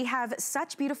 and we have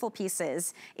such beautiful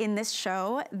pieces in this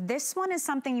show. This one is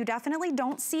something you definitely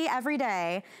don't see every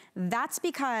day. That's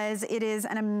because it is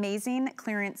an amazing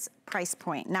clearance price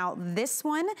point. Now, this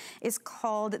one is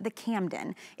called the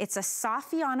Camden. It's a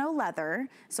Saffiano leather,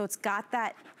 so it's got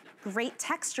that great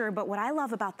texture, but what I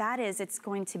love about that is it's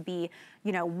going to be,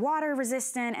 you know, water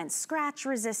resistant and scratch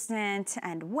resistant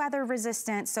and weather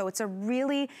resistant. So it's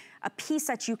a piece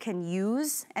that you can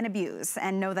use and abuse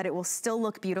and know that it will still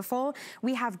look beautiful.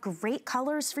 We have great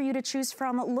colors for you to choose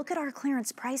from. Look at our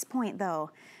clearance price point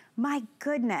though. My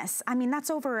goodness, I mean,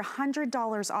 that's over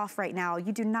 $100 off right now.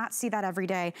 You do not see that every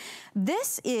day.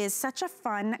 This is such a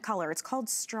fun color. It's called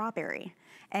strawberry.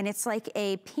 And it's like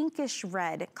a pinkish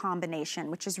red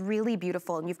combination, which is really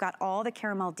beautiful. And you've got all the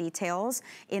caramel details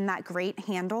in that great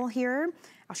handle here.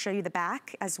 I'll show you the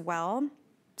back as well.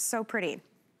 So pretty.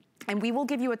 And we will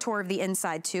give you a tour of the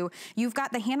inside too. You've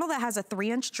got the handle that has a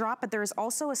 3-inch drop, but there's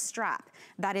also a strap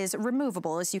that is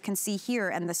removable, as you can see here.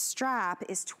 And the strap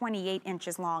is 28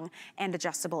 inches long and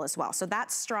adjustable as well. So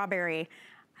that's strawberry.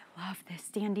 I love this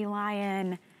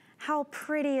dandelion. How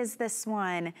pretty is this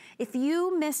one? If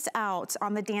you missed out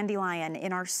on the dandelion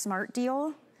in our smart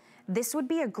deal, this would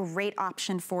be a great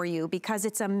option for you because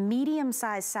it's a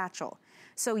medium-sized satchel.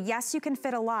 So yes, you can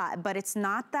fit a lot, but it's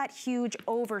not that huge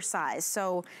oversized.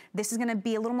 So this is gonna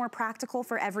be a little more practical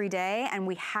for every day, and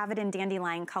we have it in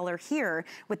dandelion color here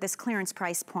with this clearance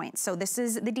price point. So this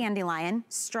is the dandelion,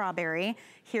 strawberry.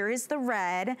 Here is the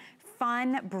red,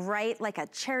 fun, bright, like a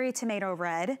cherry tomato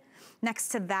red. Next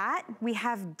to that, we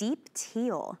have deep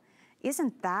teal.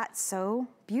 Isn't that so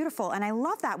beautiful? And I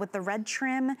love that with the red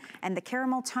trim and the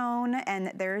caramel tone,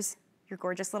 and there's your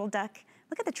gorgeous little duck.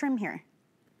 Look at the trim here.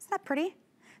 Isn't that pretty?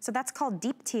 So that's called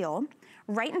deep teal.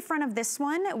 Right in front of this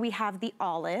one, we have the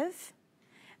olive.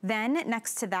 Then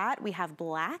next to that, we have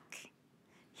black.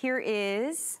 Here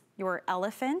is your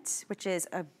elephant, which is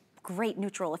a great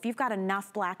neutral. If you've got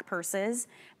enough black purses,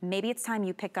 maybe it's time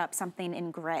you pick up something in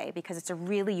gray because it's a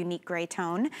really unique gray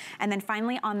tone. And then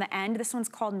finally on the end, this one's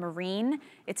called marine.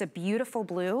 It's a beautiful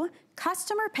blue.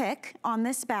 Customer pick on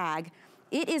this bag.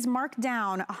 It is marked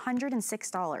down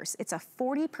 $106. It's a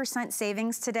 40%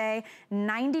 savings today,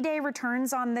 90-day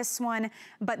returns on this one,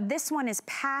 but this one is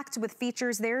packed with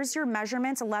features. There's your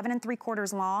measurements, 11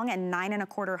 3/4 long and 9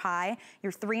 1/4 high,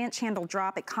 your 3-inch handle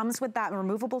drop. It comes with that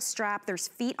removable strap. There's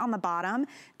feet on the bottom.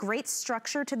 Great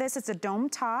structure to this. It's a dome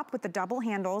top with the double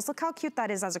handles. Look how cute that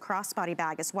is as a crossbody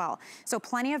bag as well. So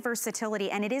plenty of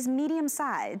versatility, and it is medium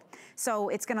side. So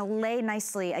it's gonna lay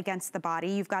nicely against the body.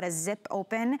 You've got a zip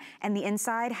open, and the inside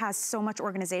has so much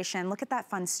organization. Look at that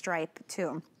fun stripe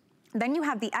too. Then you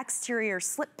have the exterior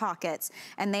slip pockets,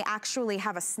 and they actually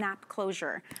have a snap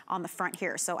closure on the front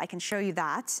here. So I can show you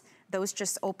that. Those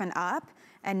just open up,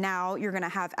 and now you're gonna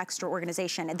have extra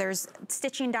organization. There's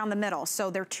stitching down the middle,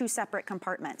 so they're 2 separate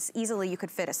compartments. Easily you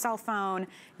could fit a cell phone,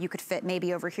 you could fit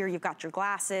maybe over here, you've got your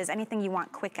glasses, anything you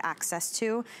want quick access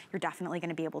to, you're definitely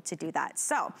gonna be able to do that.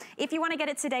 So if you wanna get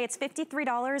it today, it's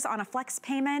 $53 on a flex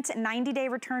payment, 90-day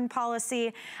return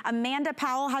policy. Amanda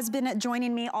Powell has been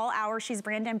joining me all hour. She's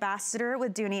brand ambassador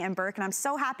with Dooney and Bourke, and I'm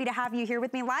so happy to have you here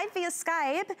with me live via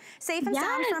Skype, safe and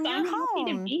sound from your home.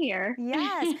 Happy to be here.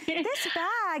 Yes, this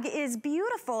bag is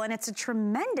beautiful, and it's a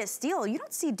tremendous deal. You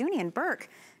don't see Dooney and Bourke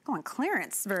go on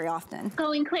clearance very often.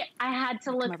 Going clear. I had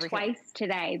to look twice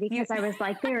today because I was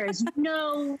like, there is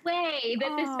no way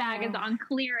that this bag is on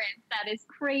clearance. That is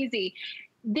crazy.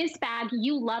 This bag,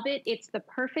 you love it. It's the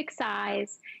perfect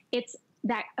size. It's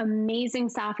that amazing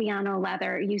Saffiano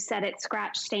leather. You said it's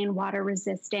scratch, stain, water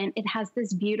resistant. It has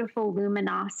this beautiful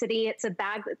luminosity. It's a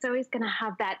bag that's always going to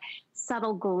have that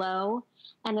subtle glow,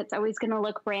 and it's always going to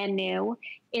look brand new.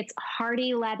 It's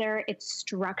hardy leather, it's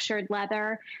structured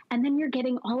leather, and then you're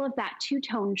getting all of that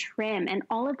two-tone trim, and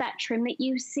all of that trim that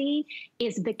you see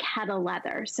is Vachetta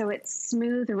leather. So it's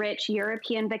smooth, rich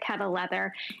European Vachetta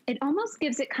leather. It almost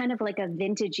gives it kind of like a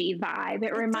vintagey vibe.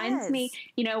 It reminds me,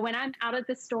 you know, when I'm out at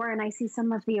the store and I see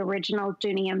some of the original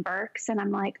Dooney and Bourkes, and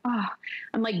I'm like, oh,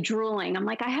 I'm like drooling. I'm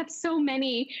like, I have so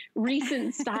many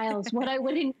recent styles, what I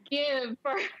wouldn't give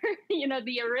for, you know,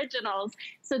 the originals.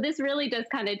 So this really does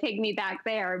kind of take me back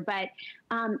there. But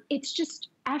it's just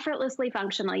effortlessly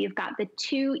functional. You've got the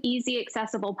 2 easy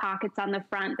accessible pockets on the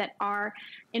front that are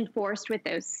enforced with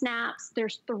those snaps.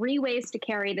 There's 3 ways to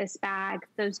carry this bag.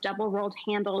 Those double rolled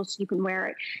handles, you can wear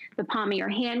it the palm of your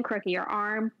hand, crook of your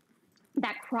arm.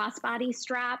 that crossbody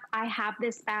strap. I have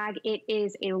this bag. It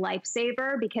is a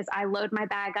lifesaver because I load my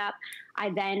bag up.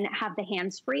 I then have the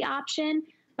hands-free option,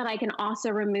 but I can also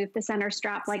remove the center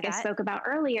strap like I spoke about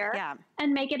earlier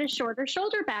and make it a shorter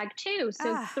shoulder bag too.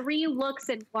 So 3 looks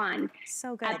in one.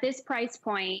 So good. At this price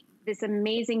point, this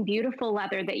amazing, beautiful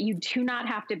leather that you do not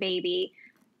have to baby.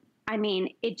 I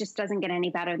mean, it just doesn't get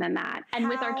any better than that. And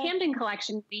with our Camden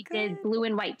collection, we did blue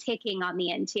and white ticking on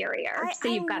the interior. So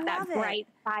you've got that bright,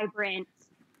 vibrant,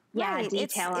 detail on the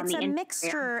interior. It's a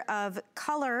mixture of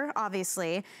color,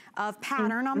 obviously, of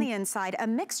pattern on the inside, a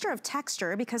mixture of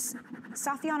texture, because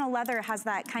Saffiano leather has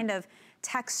that kind of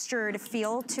textured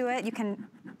feel to it. You can,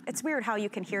 it's weird how you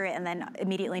can hear it and then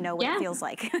immediately know what it feels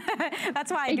like.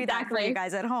 That's why I do that for you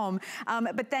guys at home.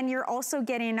 But then you're also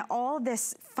getting all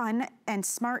this fun and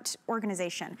smart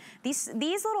organization. These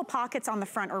little pockets on the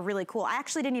front are really cool. I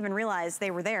actually didn't even realize they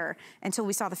were there until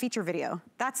we saw the feature video.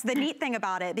 That's the neat thing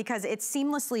about it, because it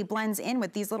seamlessly blends in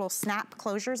with these little snap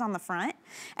closures on the front.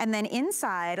 And then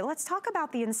inside, let's talk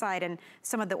about the inside and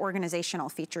some of the organizational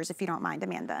features, if you don't mind,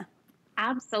 Amanda.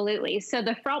 Absolutely. So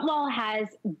the front wall has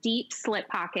deep slip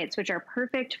pockets, which are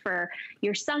perfect for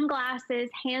your sunglasses,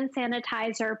 hand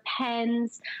sanitizer,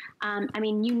 pens. I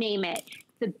mean, you name it.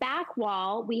 The back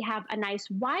wall, we have a nice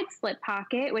wide slip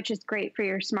pocket, which is great for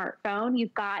your smartphone.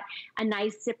 You've got a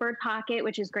nice zippered pocket,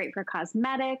 which is great for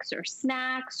cosmetics or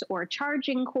snacks or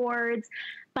charging cords.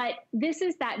 But this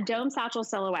is that dome satchel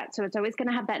silhouette. So it's always going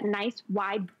to have that nice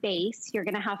wide base. You're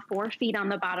going to have 4 feet on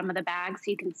the bottom of the bag,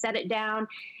 so you can set it down.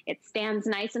 It stands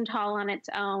nice and tall on its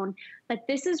own. But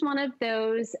this is one of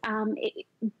those,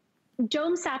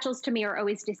 dome satchels to me are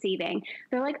always deceiving.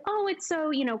 They're like, oh, it's so,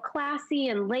 you know, classy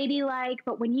and ladylike.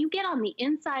 But when you get on the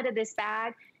inside of this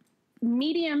bag,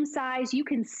 medium size, you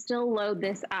can still load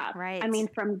this up. Right. I mean,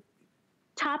 from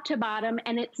top to bottom,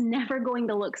 and it's never going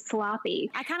to look sloppy.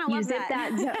 I kind of love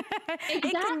that. Exactly.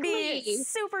 It can be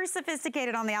super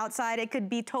sophisticated on the outside. It could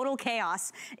be total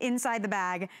chaos inside the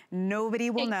bag. Nobody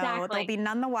will know. They'll be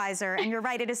none the wiser. And you're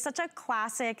right, it is such a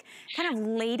classic, kind of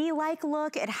ladylike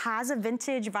look. It has a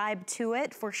vintage vibe to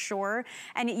it for sure.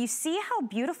 And you see how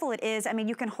beautiful it is. I mean,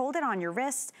 you can hold it on your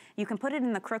wrist. You can put it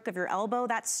in the crook of your elbow.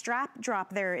 That strap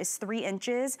drop there is 3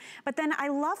 inches. But then I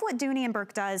love what Dooney and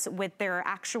Bourke does with their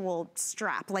actual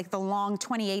strap, like the long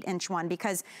 28-inch one,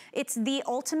 because it's the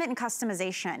ultimate in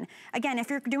customization. Again, if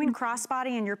you're doing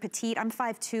crossbody and you're petite, I'm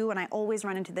 5'2", and I always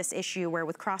run into this issue where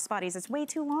with crossbodies, it's way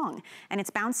too long and it's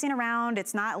bouncing around,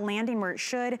 it's not landing where it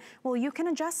should. Well, you can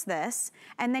adjust this,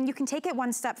 and then you can take it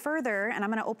one step further, and I'm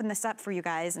gonna open this up for you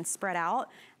guys and spread out.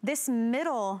 This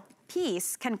middle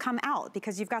piece can come out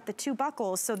because you've got the 2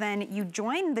 buckles, so then you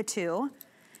join the 2,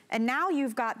 and now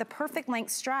you've got the perfect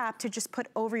length strap to just put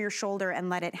over your shoulder and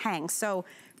let it hang. So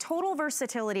total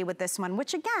versatility with this one,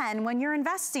 which again, when you're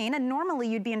investing, and normally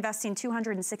you'd be investing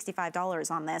 $265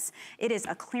 on this, it is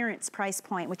a clearance price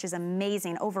point, which is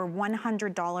amazing, over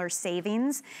 $100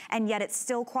 savings, and yet it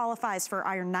still qualifies for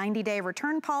our 90-day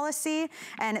return policy,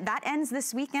 and that ends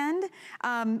this weekend.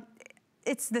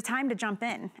 It's the time to jump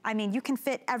in. I mean, you can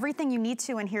fit everything you need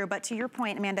to in here, but to your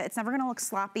point, Amanda, it's never gonna look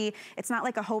sloppy. It's not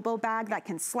like a hobo bag that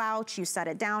can slouch, you set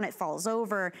it down, it falls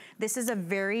over. This is a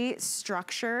very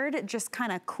structured, just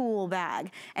kind of cool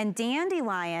bag. And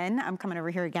Dandelion, I'm coming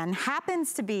over here again,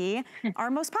 happens to be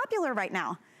our most popular right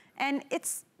now. And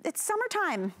it's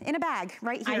summertime in a bag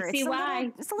right here. I see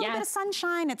why. It's a little bit of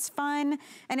sunshine, it's fun,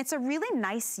 and it's a really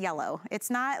nice yellow. It's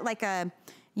not like a,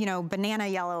 you know, banana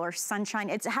yellow or sunshine.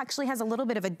 It actually has a little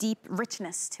bit of a deep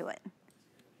richness to it.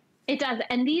 It does.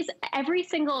 And these, every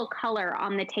single color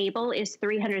on the table is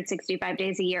 365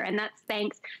 days a year. And that's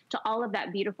thanks to all of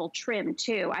that beautiful trim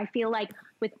too. I feel like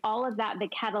with all of that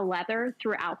vachetta leather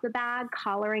throughout the bag,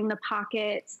 collaring the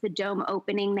pockets, the dome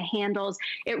opening, the handles,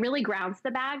 it really grounds the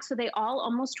bag. So they all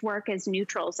almost work as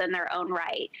neutrals in their own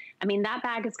right. I mean, that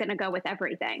bag is going to go with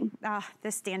everything.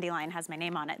 This dandelion has my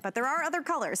name on it, but there are other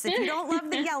colors. If you don't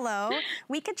love the yellow,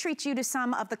 we could treat you to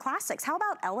some of the classics. How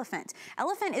about Elephant?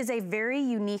 Elephant is a very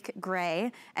unique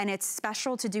gray, and it's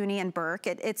special to Dooney and Bourke.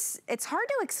 It's hard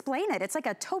to explain it. It's like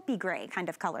a taupey gray kind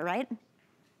of color, right?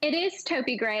 It is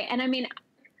taupey gray. And I mean,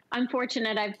 I'm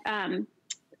fortunate. I've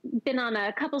been on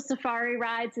a couple safari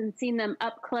rides and seen them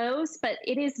up close, but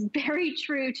it is very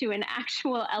true to an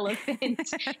actual elephant.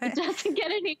 It doesn't get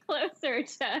any closer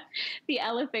to the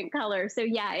elephant color. So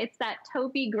yeah, it's that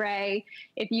taupey gray.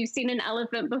 If you've seen an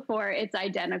elephant before, it's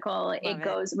identical. It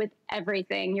goes with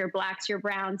everything, your blacks, your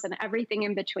browns, and everything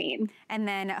in between. And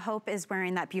then Hope is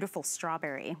wearing that beautiful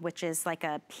strawberry, which is like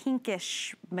a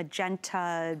pinkish,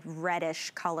 magenta, reddish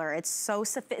color. It's so,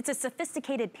 it's a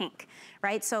sophisticated pink,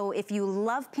 right? So if you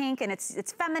love love pink and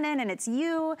it's feminine and it's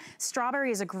you,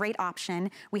 strawberry is a great option.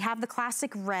 We have the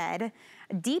classic red.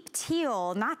 Deep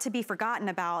teal, not to be forgotten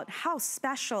about. How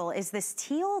special is this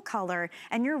teal color?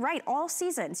 And you're right, all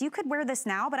seasons. You could wear this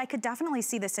now, but I could definitely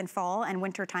see this in fall and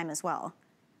winter time as well.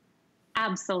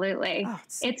 Absolutely. Oh,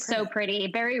 it's so pretty.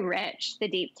 Very rich, the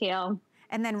deep teal.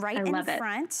 And then right in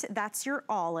front, that's your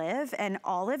olive. And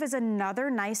olive is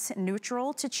another nice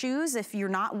neutral to choose if you're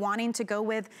not wanting to go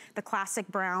with the classic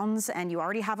browns and you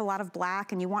already have a lot of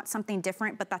black and you want something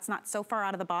different, but that's not so far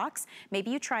out of the box. Maybe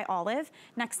you try olive.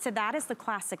 Next to that is the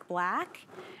classic black.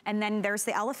 And then there's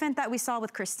the elephant that we saw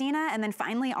with Christina. And then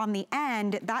finally on the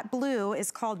end, that blue is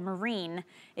called marine,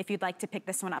 if you'd like to pick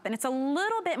this one up. And it's a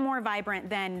little bit more vibrant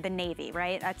than the navy,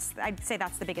 right? I'd say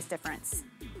that's the biggest difference.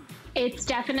 It's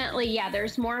definitely, yeah,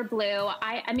 there's more blue.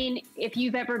 I mean, if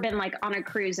you've ever been like on a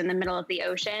cruise in the middle of the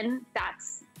ocean,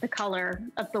 that's the color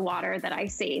of the water that I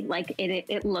see. Like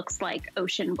it looks like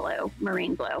ocean blue,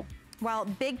 marine blue. Well,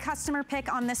 big customer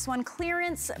pick on this one.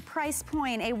 Clearance price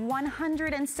point, a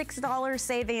 $106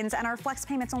 savings, and our flex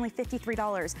payment's only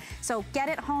 $53. So get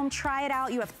it home, try it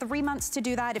out. You have 3 months to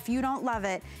do that. If you don't love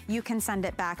it, you can send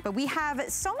it back. But we have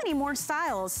so many more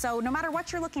styles, so no matter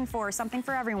what you're looking for, something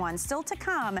for everyone. Still to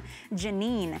come,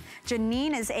 Janine.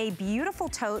 Janine is a beautiful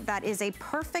tote that is a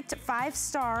perfect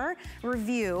 5-star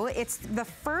review. It's the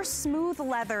first smooth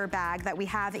leather bag that we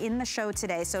have in the show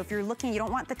today. So if you're looking, you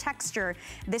don't want the texture,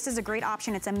 this is a great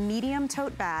option. It's a medium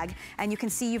tote bag, and you can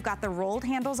see you've got the rolled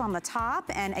handles on the top,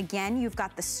 and again, you've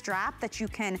got the strap that you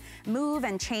can move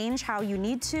and change how you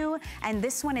need to, and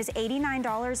this one is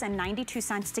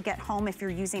 $89.92 to get home if you're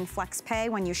using FlexPay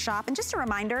when you shop. And just a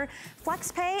reminder,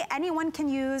 FlexPay, anyone can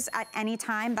use at any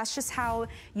time. That's just how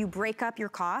you break up your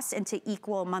costs into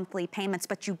equal monthly payments,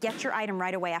 but you get your item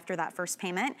right away after that first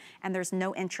payment, and there's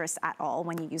no interest at all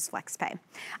when you use FlexPay.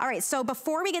 All right, so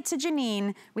before we get to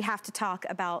Janine, we have to talk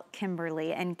about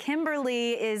Kimberly, and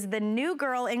Kimberly is the new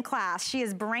girl in class. She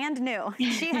is brand new.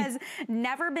 She has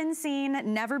never been seen,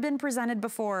 never been presented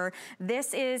before.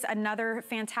 This is another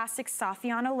fantastic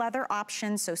Saffiano leather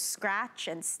option, so scratch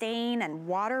and stain and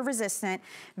water resistant.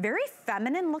 Very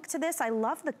feminine look to this. I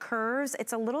love the curves.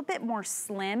 It's a little bit more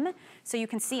slim, so you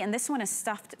can see, and this one is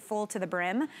stuffed full to the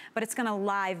brim, but it's gonna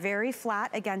lie very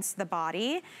flat against the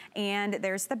body, and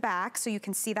there's the back, so you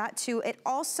can see that too. It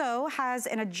also has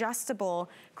an adjustable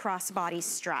crossbody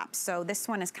strap. So this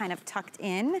one is kind of tucked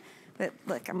in. But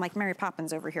look, I'm like Mary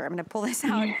Poppins over here. I'm gonna pull this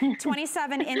out.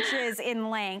 27 inches in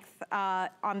length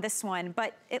on this one,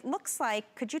 but it looks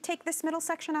like, could you take this middle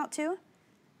section out too?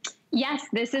 Yes,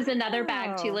 this is another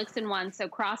bag, 2 looks in one. So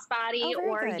crossbody,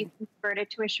 or you can convert it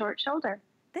to a short shoulder.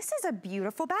 This is a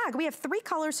beautiful bag. We have 3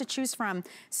 colors to choose from.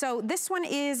 So this one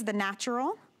is the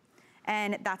natural,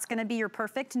 and that's gonna be your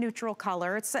perfect neutral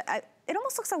color. It's it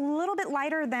almost looks a little bit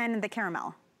lighter than the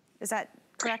caramel. Is that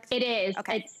correct? It is.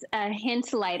 Okay. It's a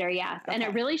hint lighter, yes. Okay. And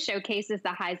it really showcases the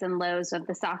highs and lows of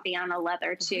the Saffiano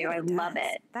leather too. I love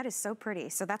it. That is so pretty.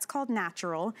 So that's called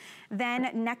natural. Then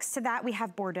next to that we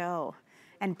have Bordeaux.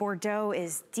 And Bordeaux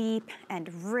is deep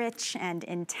and rich and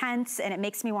intense, and it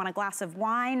makes me want a glass of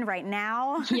wine right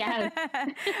now. Yes,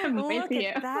 Look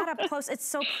at that up close. It's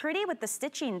so pretty with the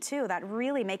stitching too. That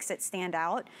really makes it stand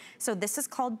out. So this is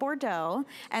called Bordeaux.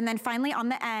 And then finally on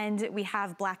the end, we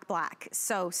have black.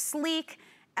 So sleek,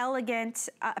 elegant.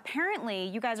 Apparently,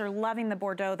 you guys are loving the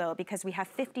Bordeaux though, because we have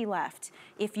 50 left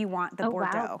if you want the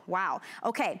Bordeaux. Wow.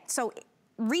 Okay, so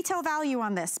retail value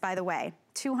on this, by the way,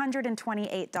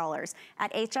 $228.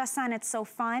 At HSN, it's so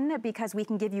fun because we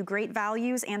can give you great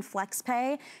values and flex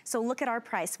pay. So look at our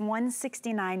price,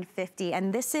 $169.50.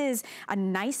 And this is a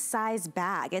nice size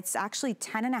bag. It's actually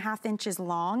 10.5 inches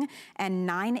long and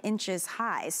 9 inches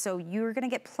high. So you're gonna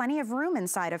get plenty of room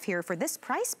inside of here. For this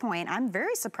price point, I'm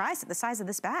very surprised at the size of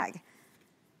this bag.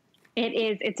 It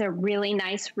is. It's a really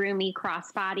nice, roomy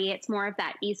crossbody. It's more of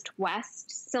that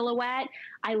east-west silhouette.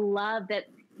 I love that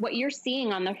what you're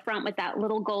seeing on the front with that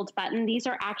little gold button. These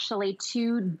are actually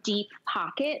 2 deep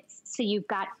pockets. So you've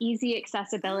got easy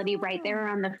accessibility right there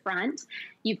on the front.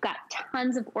 You've got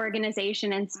tons of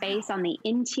organization and space on the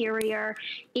interior.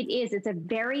 It's a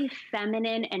very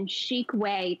feminine and chic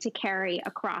way to carry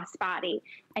a crossbody.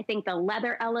 I think the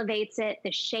leather elevates it.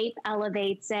 The shape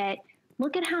elevates it.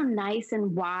 Look at how nice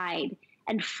and wide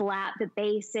and flat the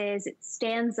base is. It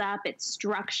stands up, it's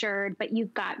structured, but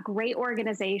you've got great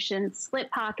organization, slip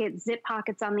pockets, zip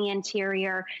pockets on the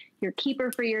interior. your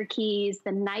keeper for your keys,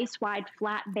 the nice wide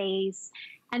flat base.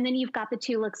 And then you've got the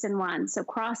 2 looks in one. So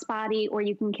crossbody, or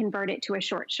you can convert it to a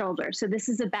short shoulder. So this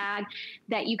is a bag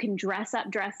that you can dress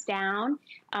up, dress down,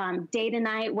 day to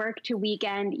night, work to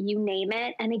weekend, you name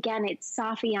it. And again, it's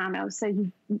Saffiano.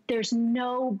 So there's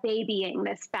no babying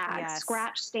this bag. Yes.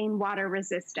 Scratch, stain, water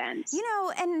resistant. You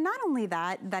know, and not only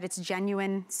that it's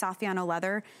genuine Saffiano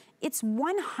leather, it's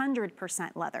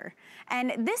 100% leather.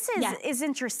 And this is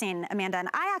interesting, Amanda. And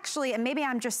I actually, and maybe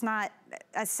I'm just not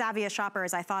as savvy a shopper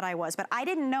as I thought I was, but I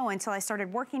didn't know until I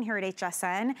started working here at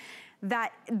HSN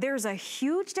that there's a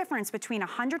huge difference between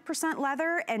 100%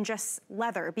 leather and just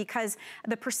leather, because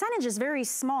the percentage is very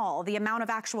small, the amount of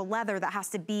actual leather that has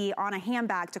to be on a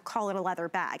handbag to call it a leather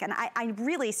bag. And I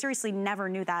really seriously never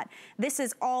knew that. This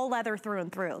is all leather through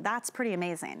and through. That's pretty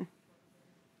amazing.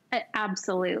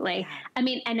 Absolutely. I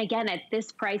mean, and again, at this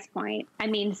price point, I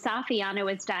mean, Saffiano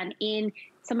is done in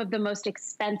some of the most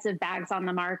expensive bags on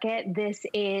the market. This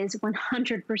is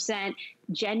 100%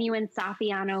 genuine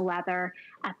Saffiano leather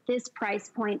at this price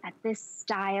point, at this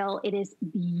style. It is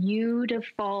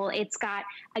beautiful. It's got,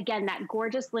 again, that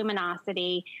gorgeous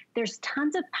luminosity. There's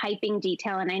tons of piping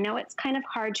detail, and I know it's kind of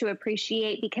hard to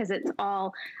appreciate because it's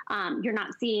all, you're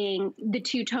not seeing the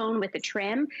two-tone with the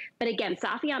trim, but again,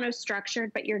 Saffiano's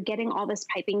structured, but you're getting all this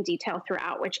piping detail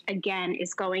throughout, which again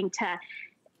is going to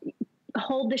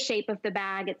hold the shape of the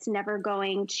bag. It's never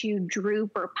going to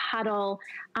droop or puddle.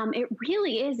 It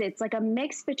really is. It's like a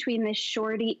mix between this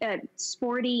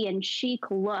sporty and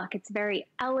chic look. It's very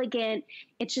elegant.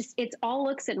 It's all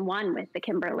looks in one with the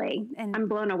Kimberly. And I'm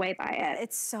blown away by it.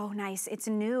 It's so nice. It's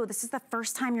new. This is the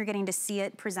first time you're getting to see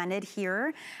it presented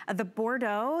here. The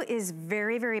Bordeaux is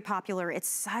very, very popular. It's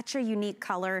such a unique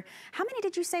color. How many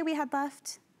did you say we had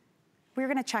left? We're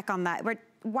gonna check on that.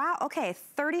 Wow, okay,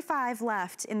 35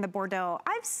 left in the Bordeaux.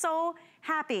 I'm so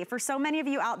happy for so many of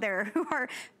you out there who are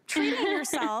treating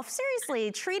yourself,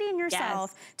 seriously, treating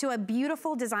yourself to a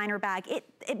beautiful designer bag.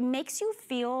 It makes you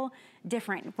feel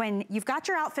different when you've got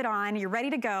your outfit on, you're ready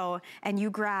to go, and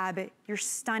you grab your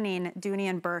stunning Dooney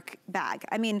and Bourke bag.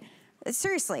 I mean,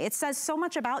 seriously, it says so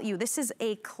much about you. This is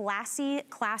a classy,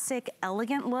 classic,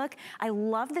 elegant look. I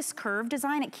love this curve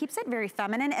design. It keeps it very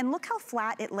feminine, and look how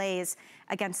flat it lays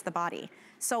against the body.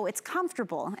 So it's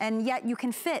comfortable, and yet you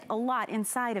can fit a lot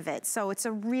inside of it. So it's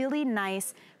a really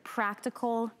nice,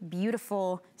 practical,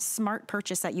 beautiful, smart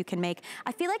purchase that you can make.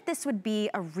 I feel like this would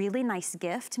be a really nice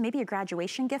gift, maybe a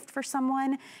graduation gift for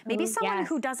someone, maybe someone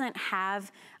who doesn't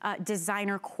have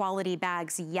designer quality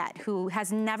bags yet, who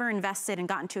has never invested and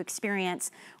gotten to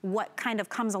experience what kind of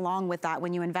comes along with that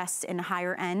when you invest in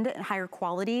higher end, higher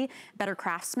quality, better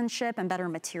craftsmanship, and better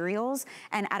materials.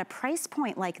 And at a price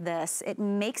point like this, it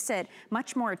makes it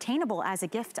much more attainable as a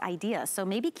gift idea. So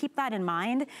maybe keep that in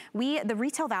mind. The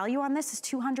retail value on this is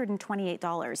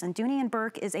 $228, and Dooney and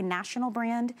Bourke is a national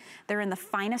brand. They're in the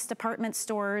finest department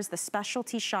stores, the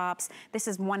specialty shops. This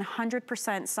is 100%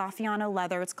 Saffiano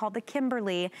leather. It's called the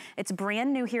Kimberly. It's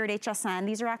brand new here at HSN.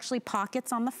 These are actually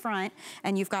pockets on the front,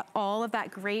 and you've got all of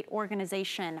that great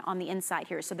organization on the inside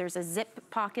here. So there's a zip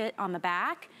pocket on the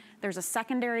back. There's a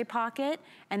secondary pocket,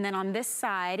 and then on this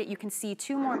side, you can see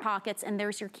 2 more pockets, and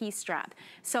there's your key strap.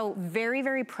 So very,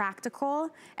 very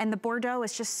practical, and the Bordeaux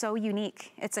is just so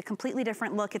unique. It's a completely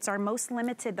different look. It's our most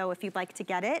limited, though, if you'd like to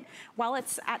get it. While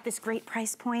it's at this great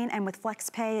price point, and with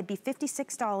FlexPay, it'd be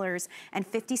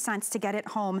 $56.50 to get it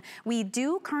home. We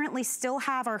do currently still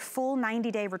have our full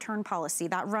 90-day return policy.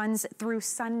 That runs through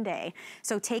Sunday.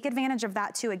 So take advantage of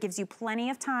that, too. It gives you plenty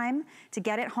of time to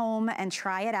get it home and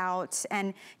try it out.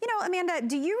 And, you know, Amanda,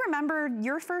 do you remember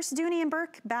your first Dooney and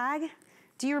Bourke bag?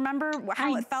 Do you remember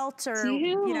how it felt, or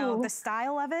you know, the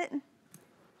style of it?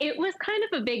 It was kind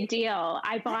of a big deal.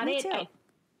 I bought it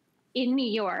in New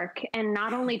York, and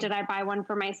not only did I buy one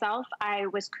for myself, I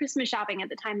was Christmas shopping at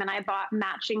the time, and I bought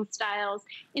matching styles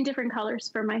in different colors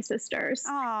for my sisters.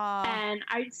 Aww. And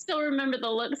I still remember the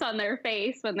looks on their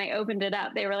face when they opened it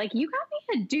up. They were like, "You got me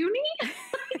a Dooney?"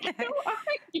 Like, who are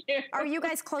you? Are you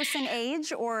guys close in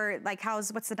age, or like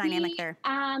what's the dynamic there?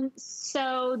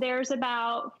 So there's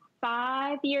about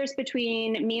 5 years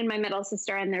between me and my middle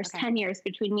sister, and there's 10 years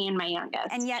between me and my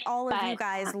youngest. And yet all of you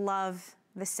guys love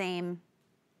the same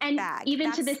and bag. even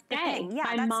That's to this the day, thing. Yeah,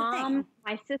 my that's mom, the thing.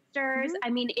 my sisters. I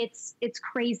mean, it's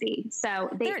crazy. So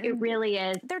it really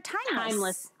is. They're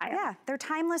timeless. Yeah, they're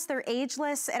timeless. They're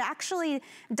ageless. It actually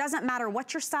doesn't matter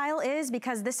what your style is,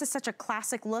 because this is such a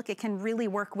classic look. It can really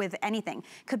work with anything.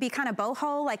 Could be kind of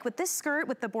boho, like with this skirt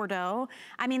with the Bordeaux.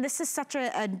 I mean, this is such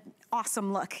an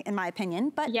awesome look, in my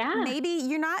opinion. But maybe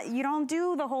you don't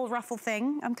do the whole ruffle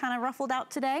thing. I'm kind of ruffled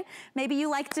out today. Maybe you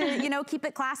like to, you know, keep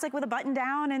it classic with a button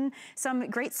down and some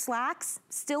great slacks.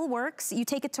 Still works. You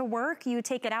take it to work. You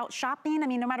take it out shopping. I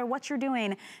mean, no matter what you're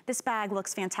doing, this bag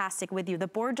looks fantastic with you. The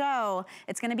Bordeaux,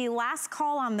 it's going to be last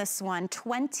call on this one.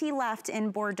 20 left in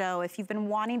Bordeaux. If you've been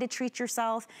wanting to treat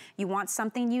yourself, you want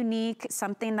something unique,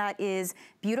 something that is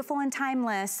beautiful and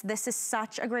timeless, this is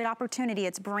such a great opportunity.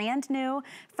 It's brand new.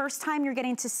 First time you're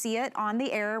getting to see it on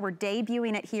the air. We're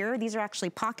debuting it here. These are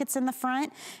actually pockets in the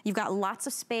front. You've got lots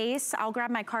of space. I'll grab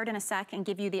my card in a sec and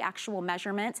give you the actual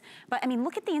measurements. But I mean,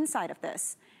 look at the inside of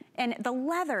this. And the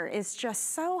leather is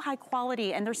just so high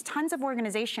quality, and there's tons of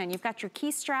organization. You've got your key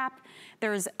strap,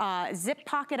 there's a zip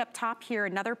pocket up top here,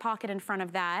 another pocket in front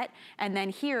of that, and then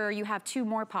here you have 2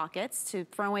 more pockets to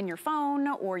throw in your phone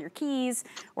or your keys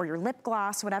or your lip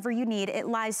gloss, whatever you need. It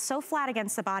lies so flat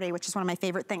against the body, which is one of my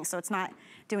favorite things, so it's not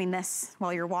doing this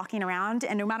while you're walking around,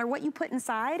 and no matter what you put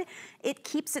inside, it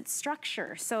keeps its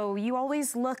structure. So you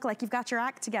always look like you've got your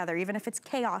act together, even if it's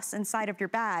chaos inside of your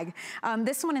bag.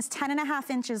 This one is 10.5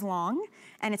 inches long,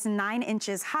 and it's 9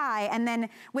 inches high. And then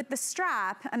with the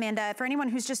strap, Amanda, for anyone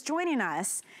who's just joining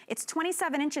us, it's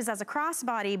 27 inches as a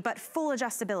crossbody, but full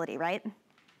adjustability, right?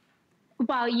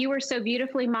 While you were so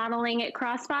beautifully modeling it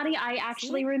crossbody, I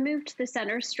actually removed the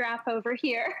center strap over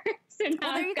here. So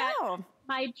now there you go.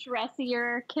 My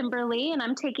dressier Kimberly, and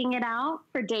I'm taking it out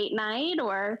for date night,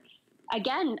 or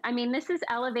again, I mean, this is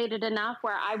elevated enough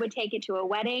where I would take it to a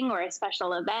wedding or a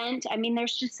special event. I mean,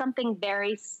 there's just something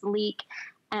very sleek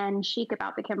and chic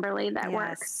about the Kimberly that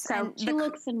works. So 2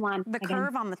 looks in one. The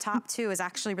curve on the top too is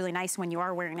actually really nice when you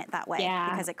are wearing it that way,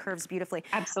 because it curves beautifully.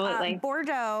 Absolutely.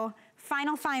 Bordeaux,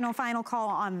 final call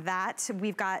on that.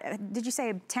 We've got, did you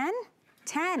say 10?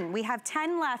 10. We have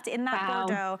 10 left in that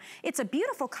Bordeaux. It's a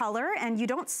beautiful color, and you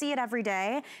don't see it every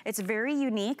day. It's very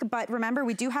unique, but remember,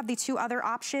 we do have the 2 other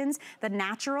options, the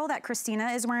natural that Christina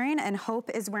is wearing, and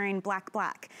Hope is wearing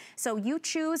black. So you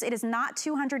choose. It is not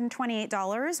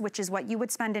 $228, which is what you would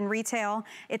spend in retail.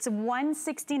 It's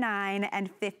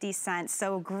 $169.50.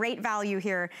 So great value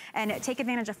here, and take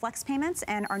advantage of flex payments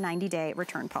and our 90-day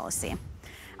return policy.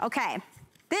 Okay.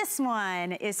 This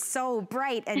one is so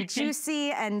bright and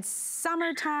juicy and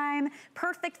summertime.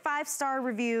 Perfect 5-star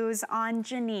reviews on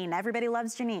Janine. Everybody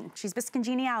loves Janine. She's Miss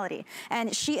Congeniality.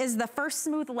 And she is the first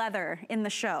smooth leather in the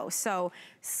show. So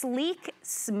sleek,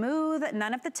 smooth,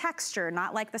 none of the texture,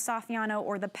 not like the Saffiano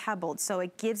or the pebbled. So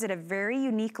it gives it a very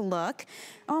unique look.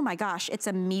 Oh my gosh, it's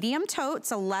a medium tote.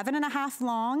 It's 11.5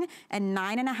 long and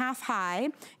 9.5 high.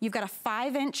 You've got a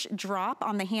 5-inch drop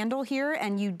on the handle here,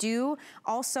 and you do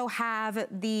also have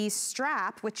the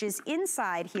strap, which is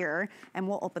inside here, and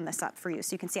we'll open this up for you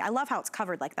so you can see. I love how it's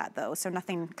covered like that though, so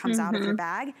nothing comes out of your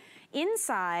bag.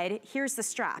 Inside, here's the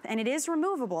strap, and it is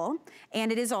removable,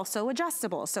 and it is also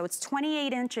adjustable. So it's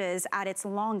 28 inches at its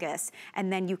longest,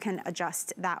 and then you can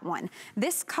adjust that one.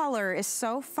 This color is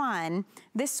so fun.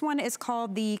 This one is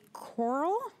called the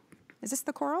Coral. Is this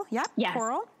the Coral? Yep, yes,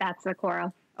 Coral. That's the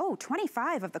Coral. Oh,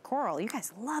 25 of the Coral. You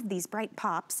guys love these bright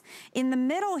pops. In the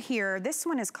middle here, this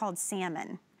one is called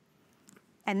Salmon.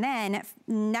 And then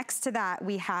next to that,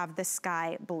 we have the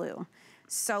Sky Blue.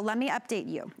 So let me update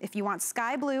you. If you want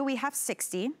Sky Blue, we have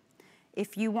 60.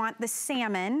 If you want the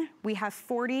Salmon, we have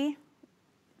 40,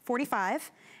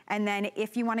 45. And then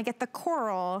if you want to get the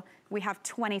Coral, we have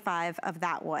 25 of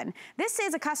that one. This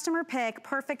is a customer pick,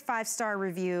 perfect 5-star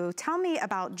review. Tell me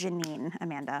about Janine,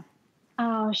 Amanda.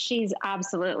 Oh, she's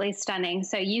absolutely stunning.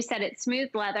 So you said it's smooth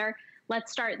leather.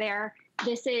 Let's start there.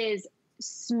 This is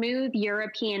smooth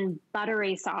European,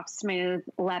 buttery soft, smooth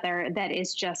leather that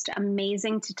is just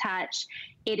amazing to touch.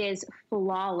 It is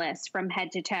flawless from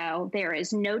head to toe. There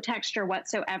is no texture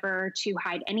whatsoever to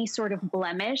hide any sort of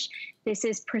blemish. This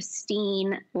is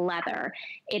pristine leather.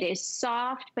 It is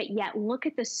soft, but yet look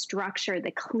at the structure, the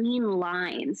clean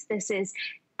lines. This is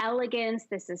elegance,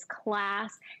 this is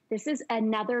class. This is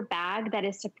another bag that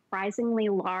is surprisingly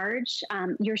large.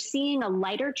 You're seeing a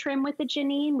lighter trim with the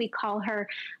Janine. We call her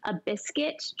a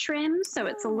biscuit trim, so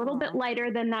it's a little bit lighter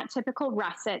than that typical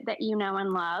russet that you know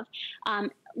and love.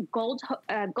 gold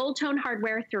tone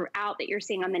hardware throughout that you're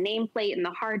seeing on the nameplate and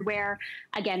the hardware.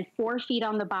 Again, 4 feet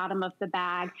on the bottom of the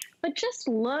bag, but just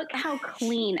look how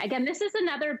clean. Again, this is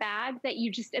another bag that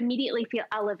you just immediately feel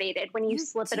elevated when you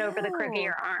slip it over the crook of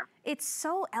your arm. It's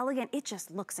so elegant. It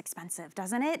just looks expensive,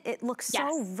 doesn't it? It looks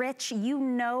so rich. You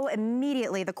know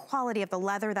immediately the quality of the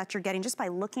leather that you're getting just by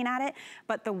looking at it,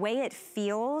 but the way it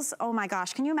feels, oh my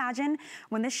gosh. Can you imagine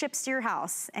when this ships to your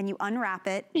house and you unwrap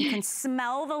it, you can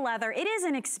smell the leather. It is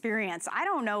an experience. I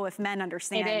don't know if men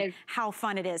understand how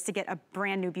fun it is to get a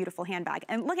brand new, beautiful handbag.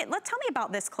 And tell me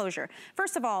about this closure.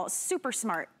 First of all, super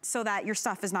smart so that your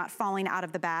stuff is not falling out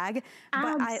of the bag.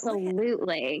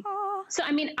 Absolutely. So,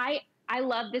 I mean, I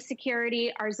love the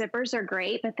security. Our zippers are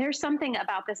great, but there's something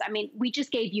about this. I mean, we just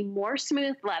gave you more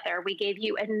smooth leather. We gave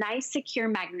you a nice, secure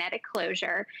magnetic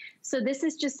closure. So this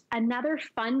is just another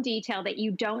fun detail that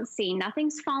you don't see.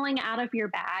 Nothing's falling out of your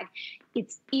bag.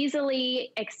 It's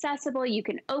easily accessible. You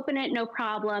can open it, no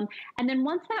problem. And then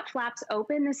once that flap's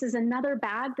open, this is another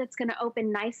bag that's going to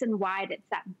open nice and wide. It's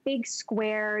that big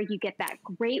square. You get that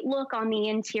great look on the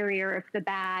interior of the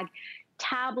bag.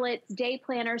 Tablets, day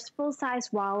planners,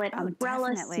 full-size wallet,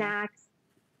 umbrella, snacks,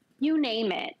 you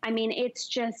name it. I mean, it's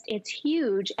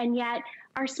huge. And yet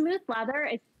our smooth leather,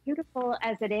 as beautiful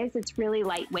as it is, it's really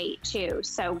lightweight too.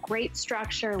 So great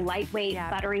structure, lightweight,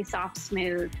 buttery, soft,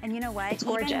 smooth. And you know what? It's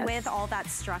gorgeous. Even with all that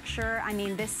structure, I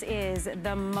mean, this is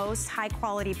the most high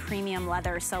quality premium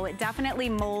leather. So it definitely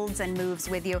molds and moves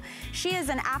with you. She is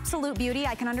an absolute beauty.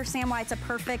 I can understand why it's a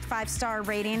perfect 5-star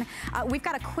rating. We've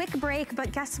got a quick break,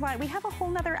 but guess what? We have a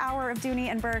whole nother hour of Dooney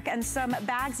and Bourke and some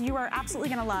bags you are absolutely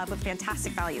gonna love with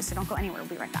fantastic value. So don't go anywhere. We'll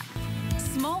be right back.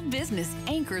 Small business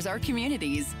anchors our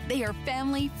communities. They are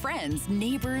family, friends,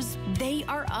 neighbors. They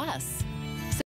are us.